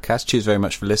Song Podcast. Cheers very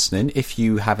much for listening. If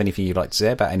you have anything you'd like to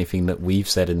say about anything that we've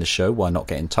said in the show, why not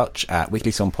get in touch at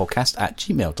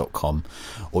weeklysongpodcast@gmail.com,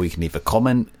 or you can leave a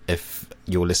comment if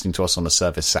you're listening to us on a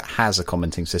service that has a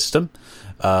commenting system.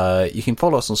 You can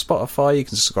follow us on Spotify. You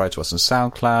can subscribe to us on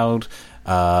SoundCloud.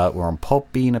 We're on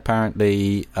Podbean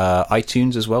apparently,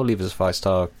 iTunes as well. Leave us a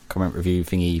 5-star comment review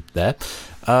thingy there.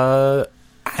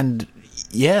 And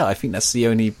yeah, I think that's the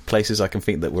only places I can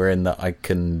think that we're in that I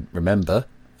can remember.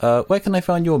 Where can I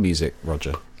find your music,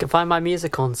 Roger? You can find my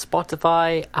music on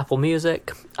Spotify, Apple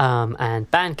Music,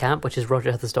 and Bandcamp, which is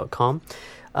rogerheathers.com.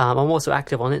 I'm also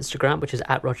active on Instagram, which is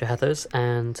 @rogerheathers,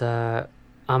 and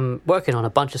I'm working on a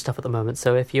bunch of stuff at the moment,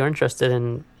 so if you're interested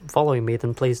in following me,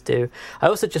 then please do. I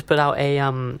also just put out a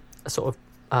sort of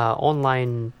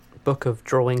online book of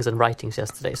drawings and writings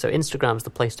yesterday, so Instagram's the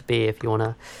place to be if you want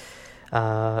to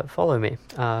follow me.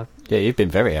 Yeah, you've been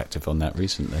very active on that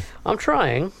recently. I'm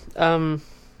trying. Yeah.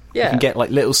 You can get like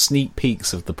little sneak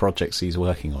peeks of the projects he's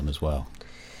working on as well.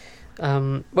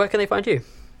 Where can they find you?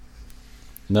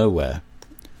 Nowhere.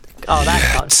 Oh,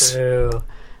 that's not true.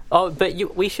 Oh, but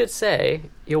we should say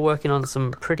you're working on some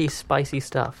pretty spicy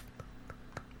stuff.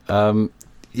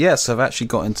 Yes, I've actually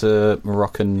got into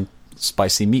Moroccan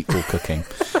spicy meatball cooking.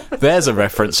 There's a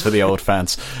reference for the old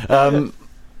fans. No,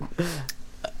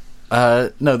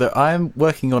 I'm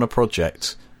working on a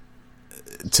project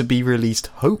to be released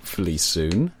hopefully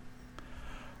soon.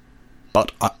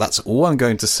 But that's all I'm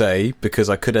going to say, because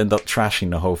I could end up trashing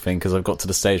the whole thing, because I've got to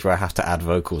the stage where I have to add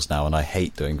vocals now, and I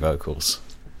hate doing vocals.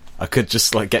 I could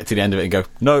just like get to the end of it and go,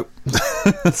 no.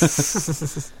 But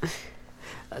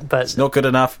it's not good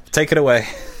enough. Take it away.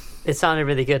 It sounded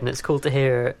really good, and it's cool to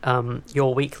hear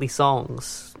your weekly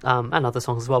songs, and other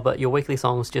songs as well, but your weekly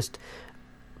songs just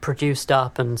produced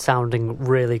up and sounding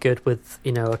really good with,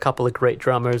 you know, a couple of great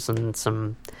drummers and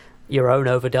some your own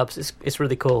overdubs. It's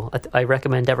really cool. I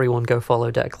recommend everyone go follow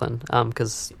Declan,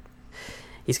 because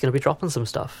he's going to be dropping some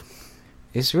stuff.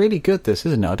 It's really good, this,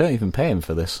 isn't it? I don't even pay him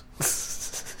for this.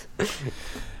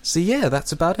 So yeah,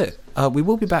 that's about it. We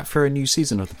will be back for a new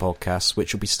season of the podcast,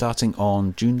 which will be starting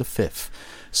on June the 5th.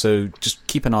 So just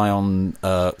keep an eye on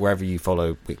wherever you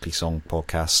follow Weekly Song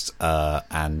Podcast,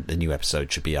 and the new episode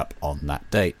should be up on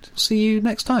that date. See you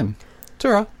next time.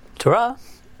 Ta-ra. Ta-ra.